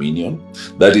in dominion.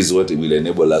 That is what will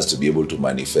enable us to be able to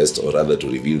manifest, or rather to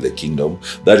reveal the kingdom.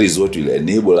 That is what will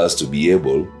enable us to be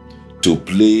able to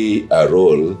play a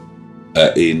role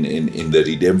in the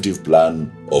redemptive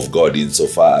plan of God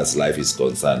insofar as life is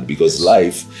concerned. Because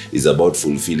life is about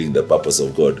fulfilling the purpose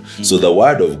of God. So the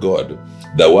word of God,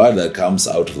 the word that comes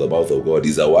out of the mouth of God,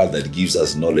 is a word that gives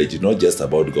us knowledge, not just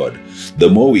about God. The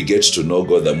more we get to know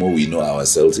God, the more we know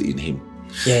ourselves in Him.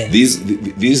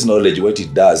 This knowledge, what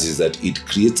it does is that it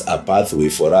creates a pathway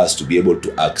for us to be able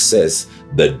to access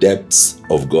the depths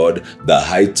of God, the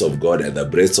heights of God, and the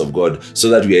breadths of God, so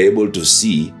that we are able to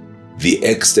see the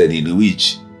extent in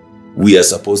which we are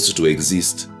supposed to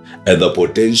exist, and the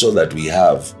potential that we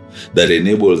have that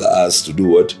enables us to do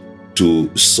what?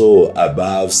 To soar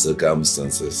above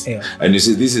circumstances. And you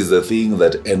see, this is the thing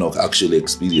that Enoch actually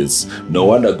experienced. No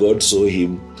wonder God saw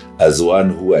him as one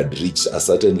who had reached a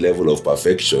certain level of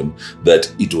perfection that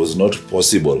it was not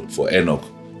possible for Enoch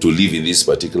to live in this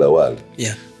particular world.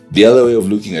 The other way of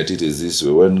looking at it is this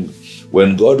way.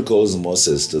 When God calls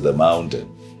Moses to the mountain,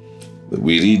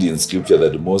 we read in scripture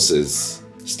that Moses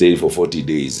stayed for 40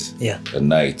 days and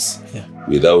nights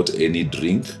without any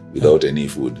drink, without any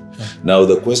food. Now,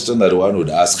 the question that one would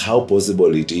ask, how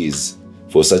possible it is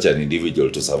for such an individual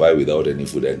to survive without any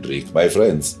food and drink? My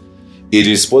friends, it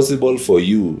is possible for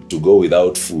you to go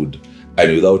without food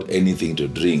and without anything to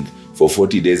drink for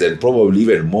 40 days and probably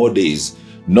even more days,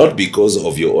 not because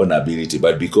of your own ability,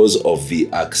 but because of the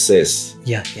access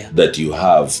that you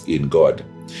have in God.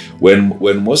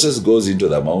 When Moses goes into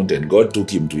the mountain, God took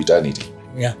him to eternity.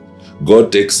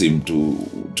 God takes him to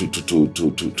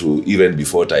even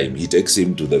before time. He takes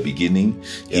him to the beginning.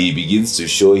 He begins to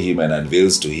show him and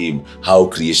unveils to him how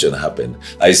creation happened.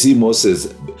 I see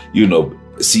Moses,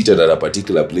 seated at a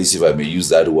particular place, if I may use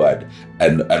that word.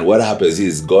 And what happens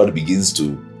is God begins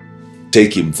to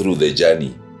take him through the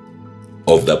journey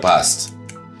of the past.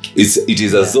 It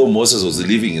is as though Moses was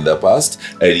living in the past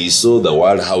and he saw the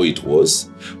world how it was.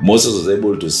 Moses was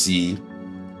able to see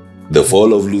the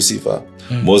fall of Lucifer.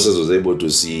 Moses was able to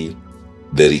see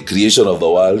the recreation of the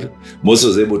world. Moses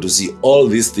was able to see all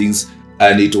these things,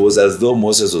 and it was as though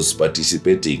Moses was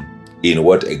participating in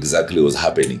what exactly was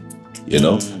happening,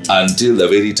 until the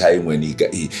very time when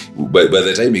by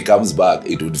the time he comes back,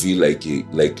 it would feel like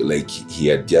he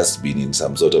had just been in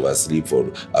some sort of a sleep for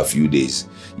a few days.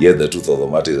 Yet the truth of the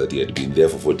matter is that he had been there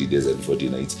for 40 days and 40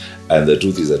 nights. And the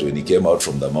truth is that when he came out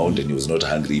from the mountain, he was not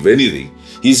hungry. If anything,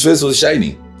 his face was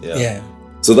shining.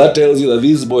 So that tells you that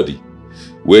this body,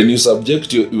 when you subject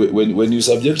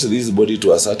this body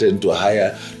to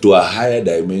a higher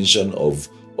dimension of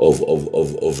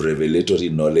revelatory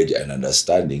knowledge and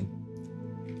understanding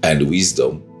and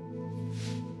wisdom,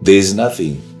 there is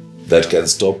nothing that can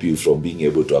stop you from being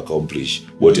able to accomplish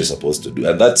what you're supposed to do.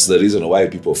 And that's the reason why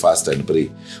people fast and pray.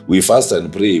 We fast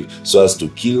and pray so as to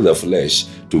kill the flesh,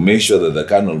 to make sure that the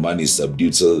carnal man is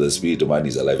subdued so that the spirit man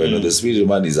is alive. And when the spirit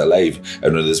man is alive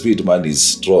and when the spirit man is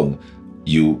strong,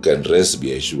 you can rest,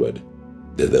 be assured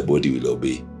that the body will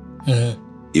obey.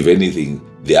 If anything,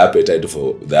 the appetite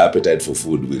for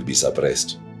food will be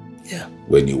suppressed. Yeah.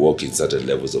 When you walk in certain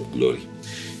levels of glory.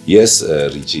 Yes,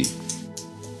 Richie.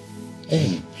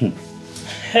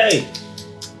 Hey.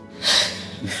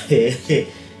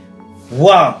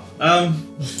 Wow.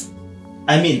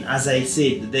 I mean, as I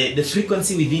said, the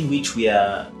frequency within which we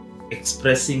are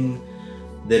expressing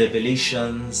the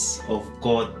revelations of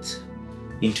God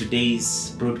in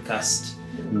today's broadcast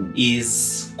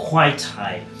is quite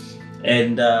high.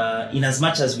 And in as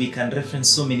much as we can reference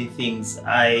so many things,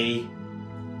 I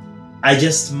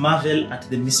just marvel at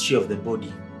the mystery of the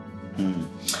body.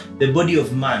 The body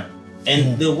of man.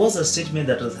 And there was a statement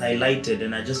that was highlighted,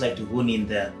 and I just like to hone in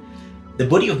there. The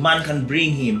body of man can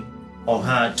bring him or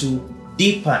her into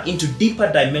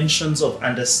deeper dimensions of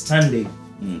understanding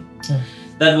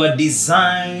that were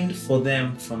designed for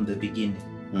them from the beginning.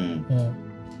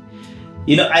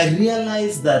 You know, I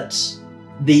realize that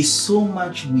there is so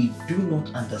much we do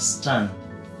not understand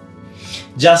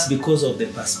just because of the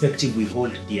perspective we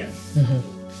hold dear.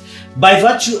 By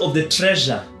virtue of the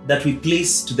treasure that we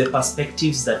place to the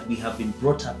perspectives that we have been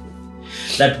brought up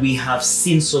with, that we have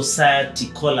seen society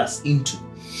call us into,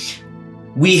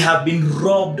 we have been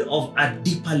robbed of a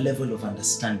deeper level of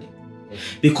understanding.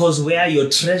 Because where your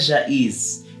treasure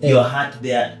is, your heart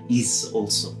there is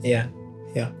also. Yeah.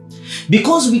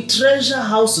 Because we treasure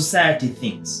how society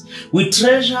thinks, we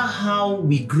treasure how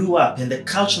we grew up and the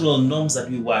cultural norms that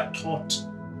we were taught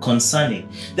concerning.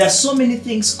 There are so many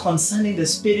things concerning the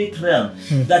spirit realm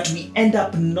that we end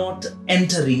up not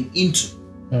entering into.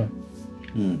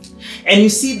 And you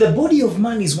see, the body of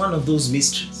man is one of those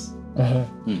mysteries.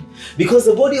 Because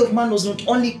the body of man was not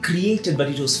only created, but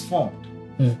it was formed.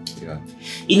 In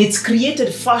its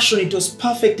created fashion, it was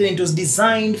perfect and it was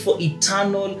designed for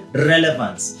eternal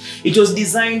relevance. It was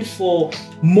designed for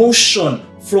motion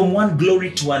from one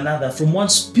glory to another, from one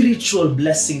spiritual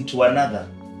blessing to another.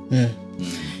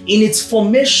 In its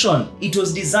formation, it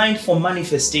was designed for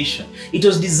manifestation. It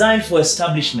was designed for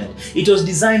establishment. It was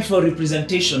designed for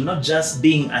representation, not just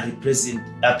being a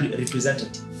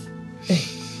representative.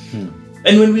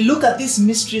 And when we look at these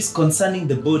mysteries concerning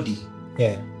the body,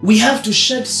 we have to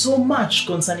shed so much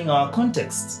concerning our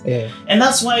context. And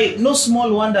that's why no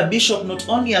small wonder Bishop, not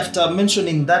only after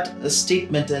mentioning that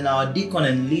statement and our deacon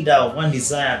and leader of One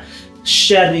Desire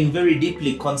sharing very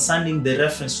deeply concerning the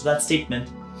reference to that statement,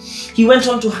 he went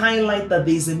on to highlight that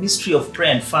there is a mystery of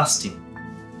prayer and fasting.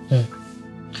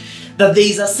 That there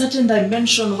is a certain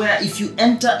dimension where if you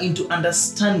enter into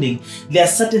understanding, there are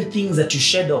certain things that you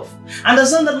shed off.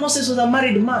 Understand that Moses was a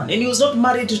married man and he was not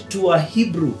married to a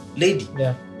Hebrew lady.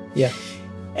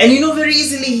 And you know, very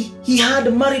easily he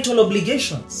had marital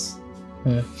obligations.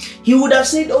 He would have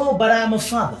said, oh, but I am a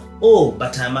father. Oh,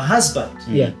 but I am a husband.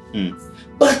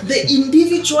 But the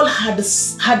individual had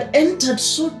entered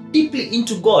so deeply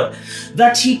into God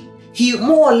that he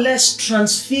more or less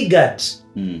transfigured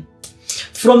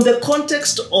from the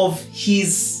context of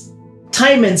his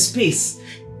time and space.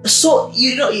 So,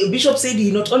 you know, Bishop said he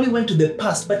not only went to the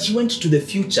past, but he went to the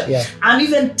future. I'm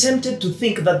even tempted to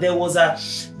think that there was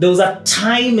a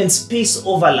time and space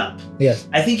overlap.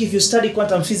 I think if you study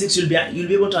quantum physics, you'll be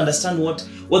able to understand what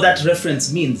that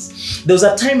reference means. There was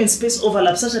a time and space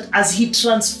overlap such that as he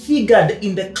transfigured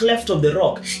in the cleft of the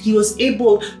rock, he was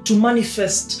able to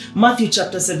manifest Matthew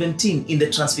chapter 17 in the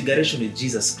transfiguration with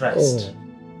Jesus Christ.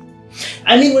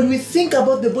 I mean, when we think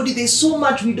about the body, there's so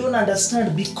much we don't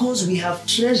understand because we have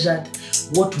treasured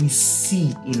what we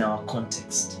see in our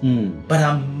context. But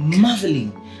I'm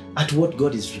marveling at what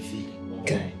God is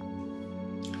revealing.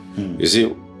 You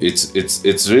see,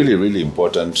 it's really, really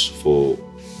important for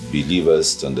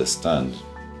believers to understand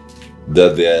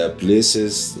that there are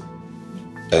places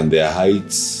and there are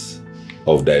heights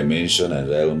of dimension and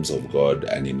realms of God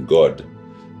and in God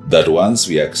that once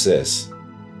we access,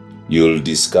 you'll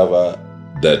discover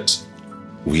that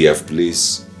we have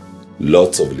placed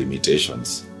lots of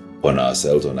limitations on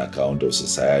ourselves on account of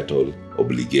societal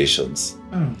obligations,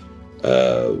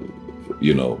 as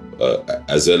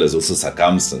well as also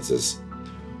circumstances.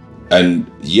 And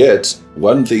yet,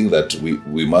 one thing that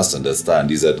we must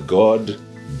understand is that God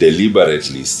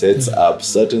deliberately sets up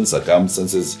certain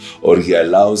circumstances, or he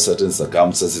allows certain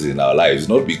circumstances in our lives,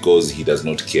 not because he does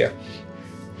not care.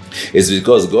 It's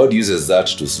because God uses that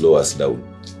to slow us down.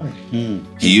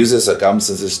 He uses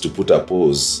circumstances to put a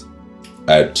pause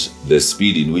at the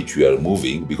speed in which we are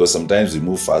moving, because sometimes we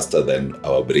move faster than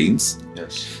our brains.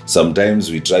 Sometimes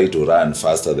we try to run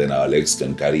faster than our legs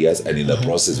can carry us, and in the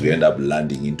process we end up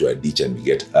landing into a ditch and we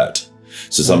get hurt.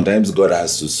 So sometimes God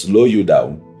has to slow you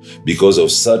down because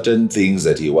of certain things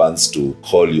that he wants to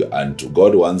call you unto.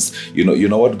 God wants, you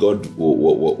know what God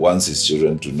wants his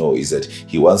children to know is that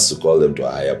he wants to call them to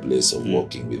a higher place of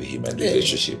walking with him and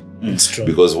relationship. It's true.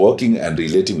 Because walking and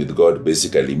relating with God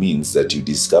basically means that you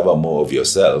discover more of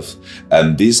yourself,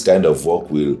 and this kind of walk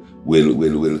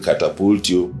will catapult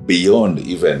you beyond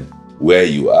even where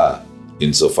you are,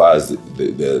 insofar as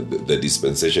the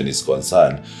dispensation is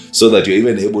concerned, so that you're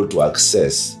even able to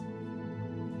access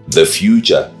the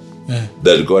future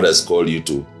that God has called you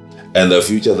to, and the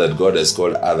future that God has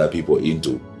called other people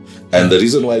into. And the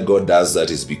reason why God does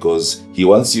that is because he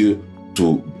wants you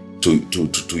to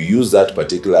use that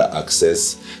particular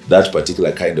access, that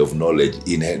particular kind of knowledge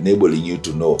in enabling you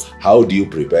to know how do you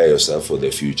prepare yourself for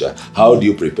the future? How do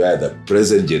you prepare the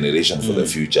present generation for the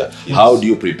future? Yes. How do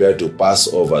you prepare to pass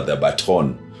over the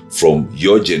baton from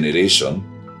your generation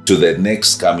to the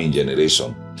next coming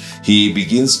generation? He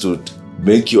begins to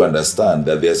make you understand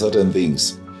that there are certain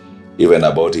things even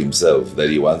about himself that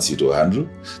he wants you to handle.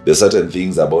 There are certain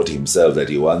things about himself that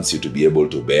he wants you to be able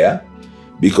to bear.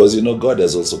 Because, God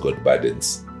has also got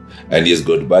burdens. And he has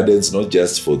got burdens not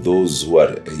just for those who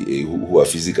are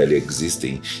physically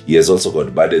existing. He has also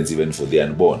got burdens even for the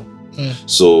unborn.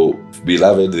 So,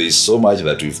 beloved, there is so much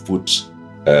that we've put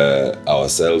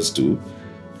ourselves to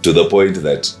the point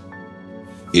that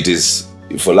it is,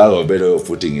 for lack of a better way of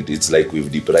putting it, it's like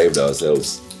we've deprived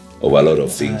ourselves of a lot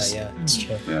of things. Yeah, it's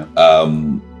true. Yeah.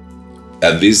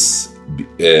 And this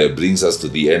brings us to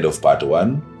the end of part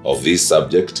 1 of this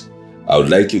subject. I would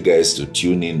like you guys to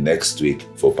tune in next week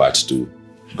for part 2.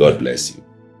 God bless you.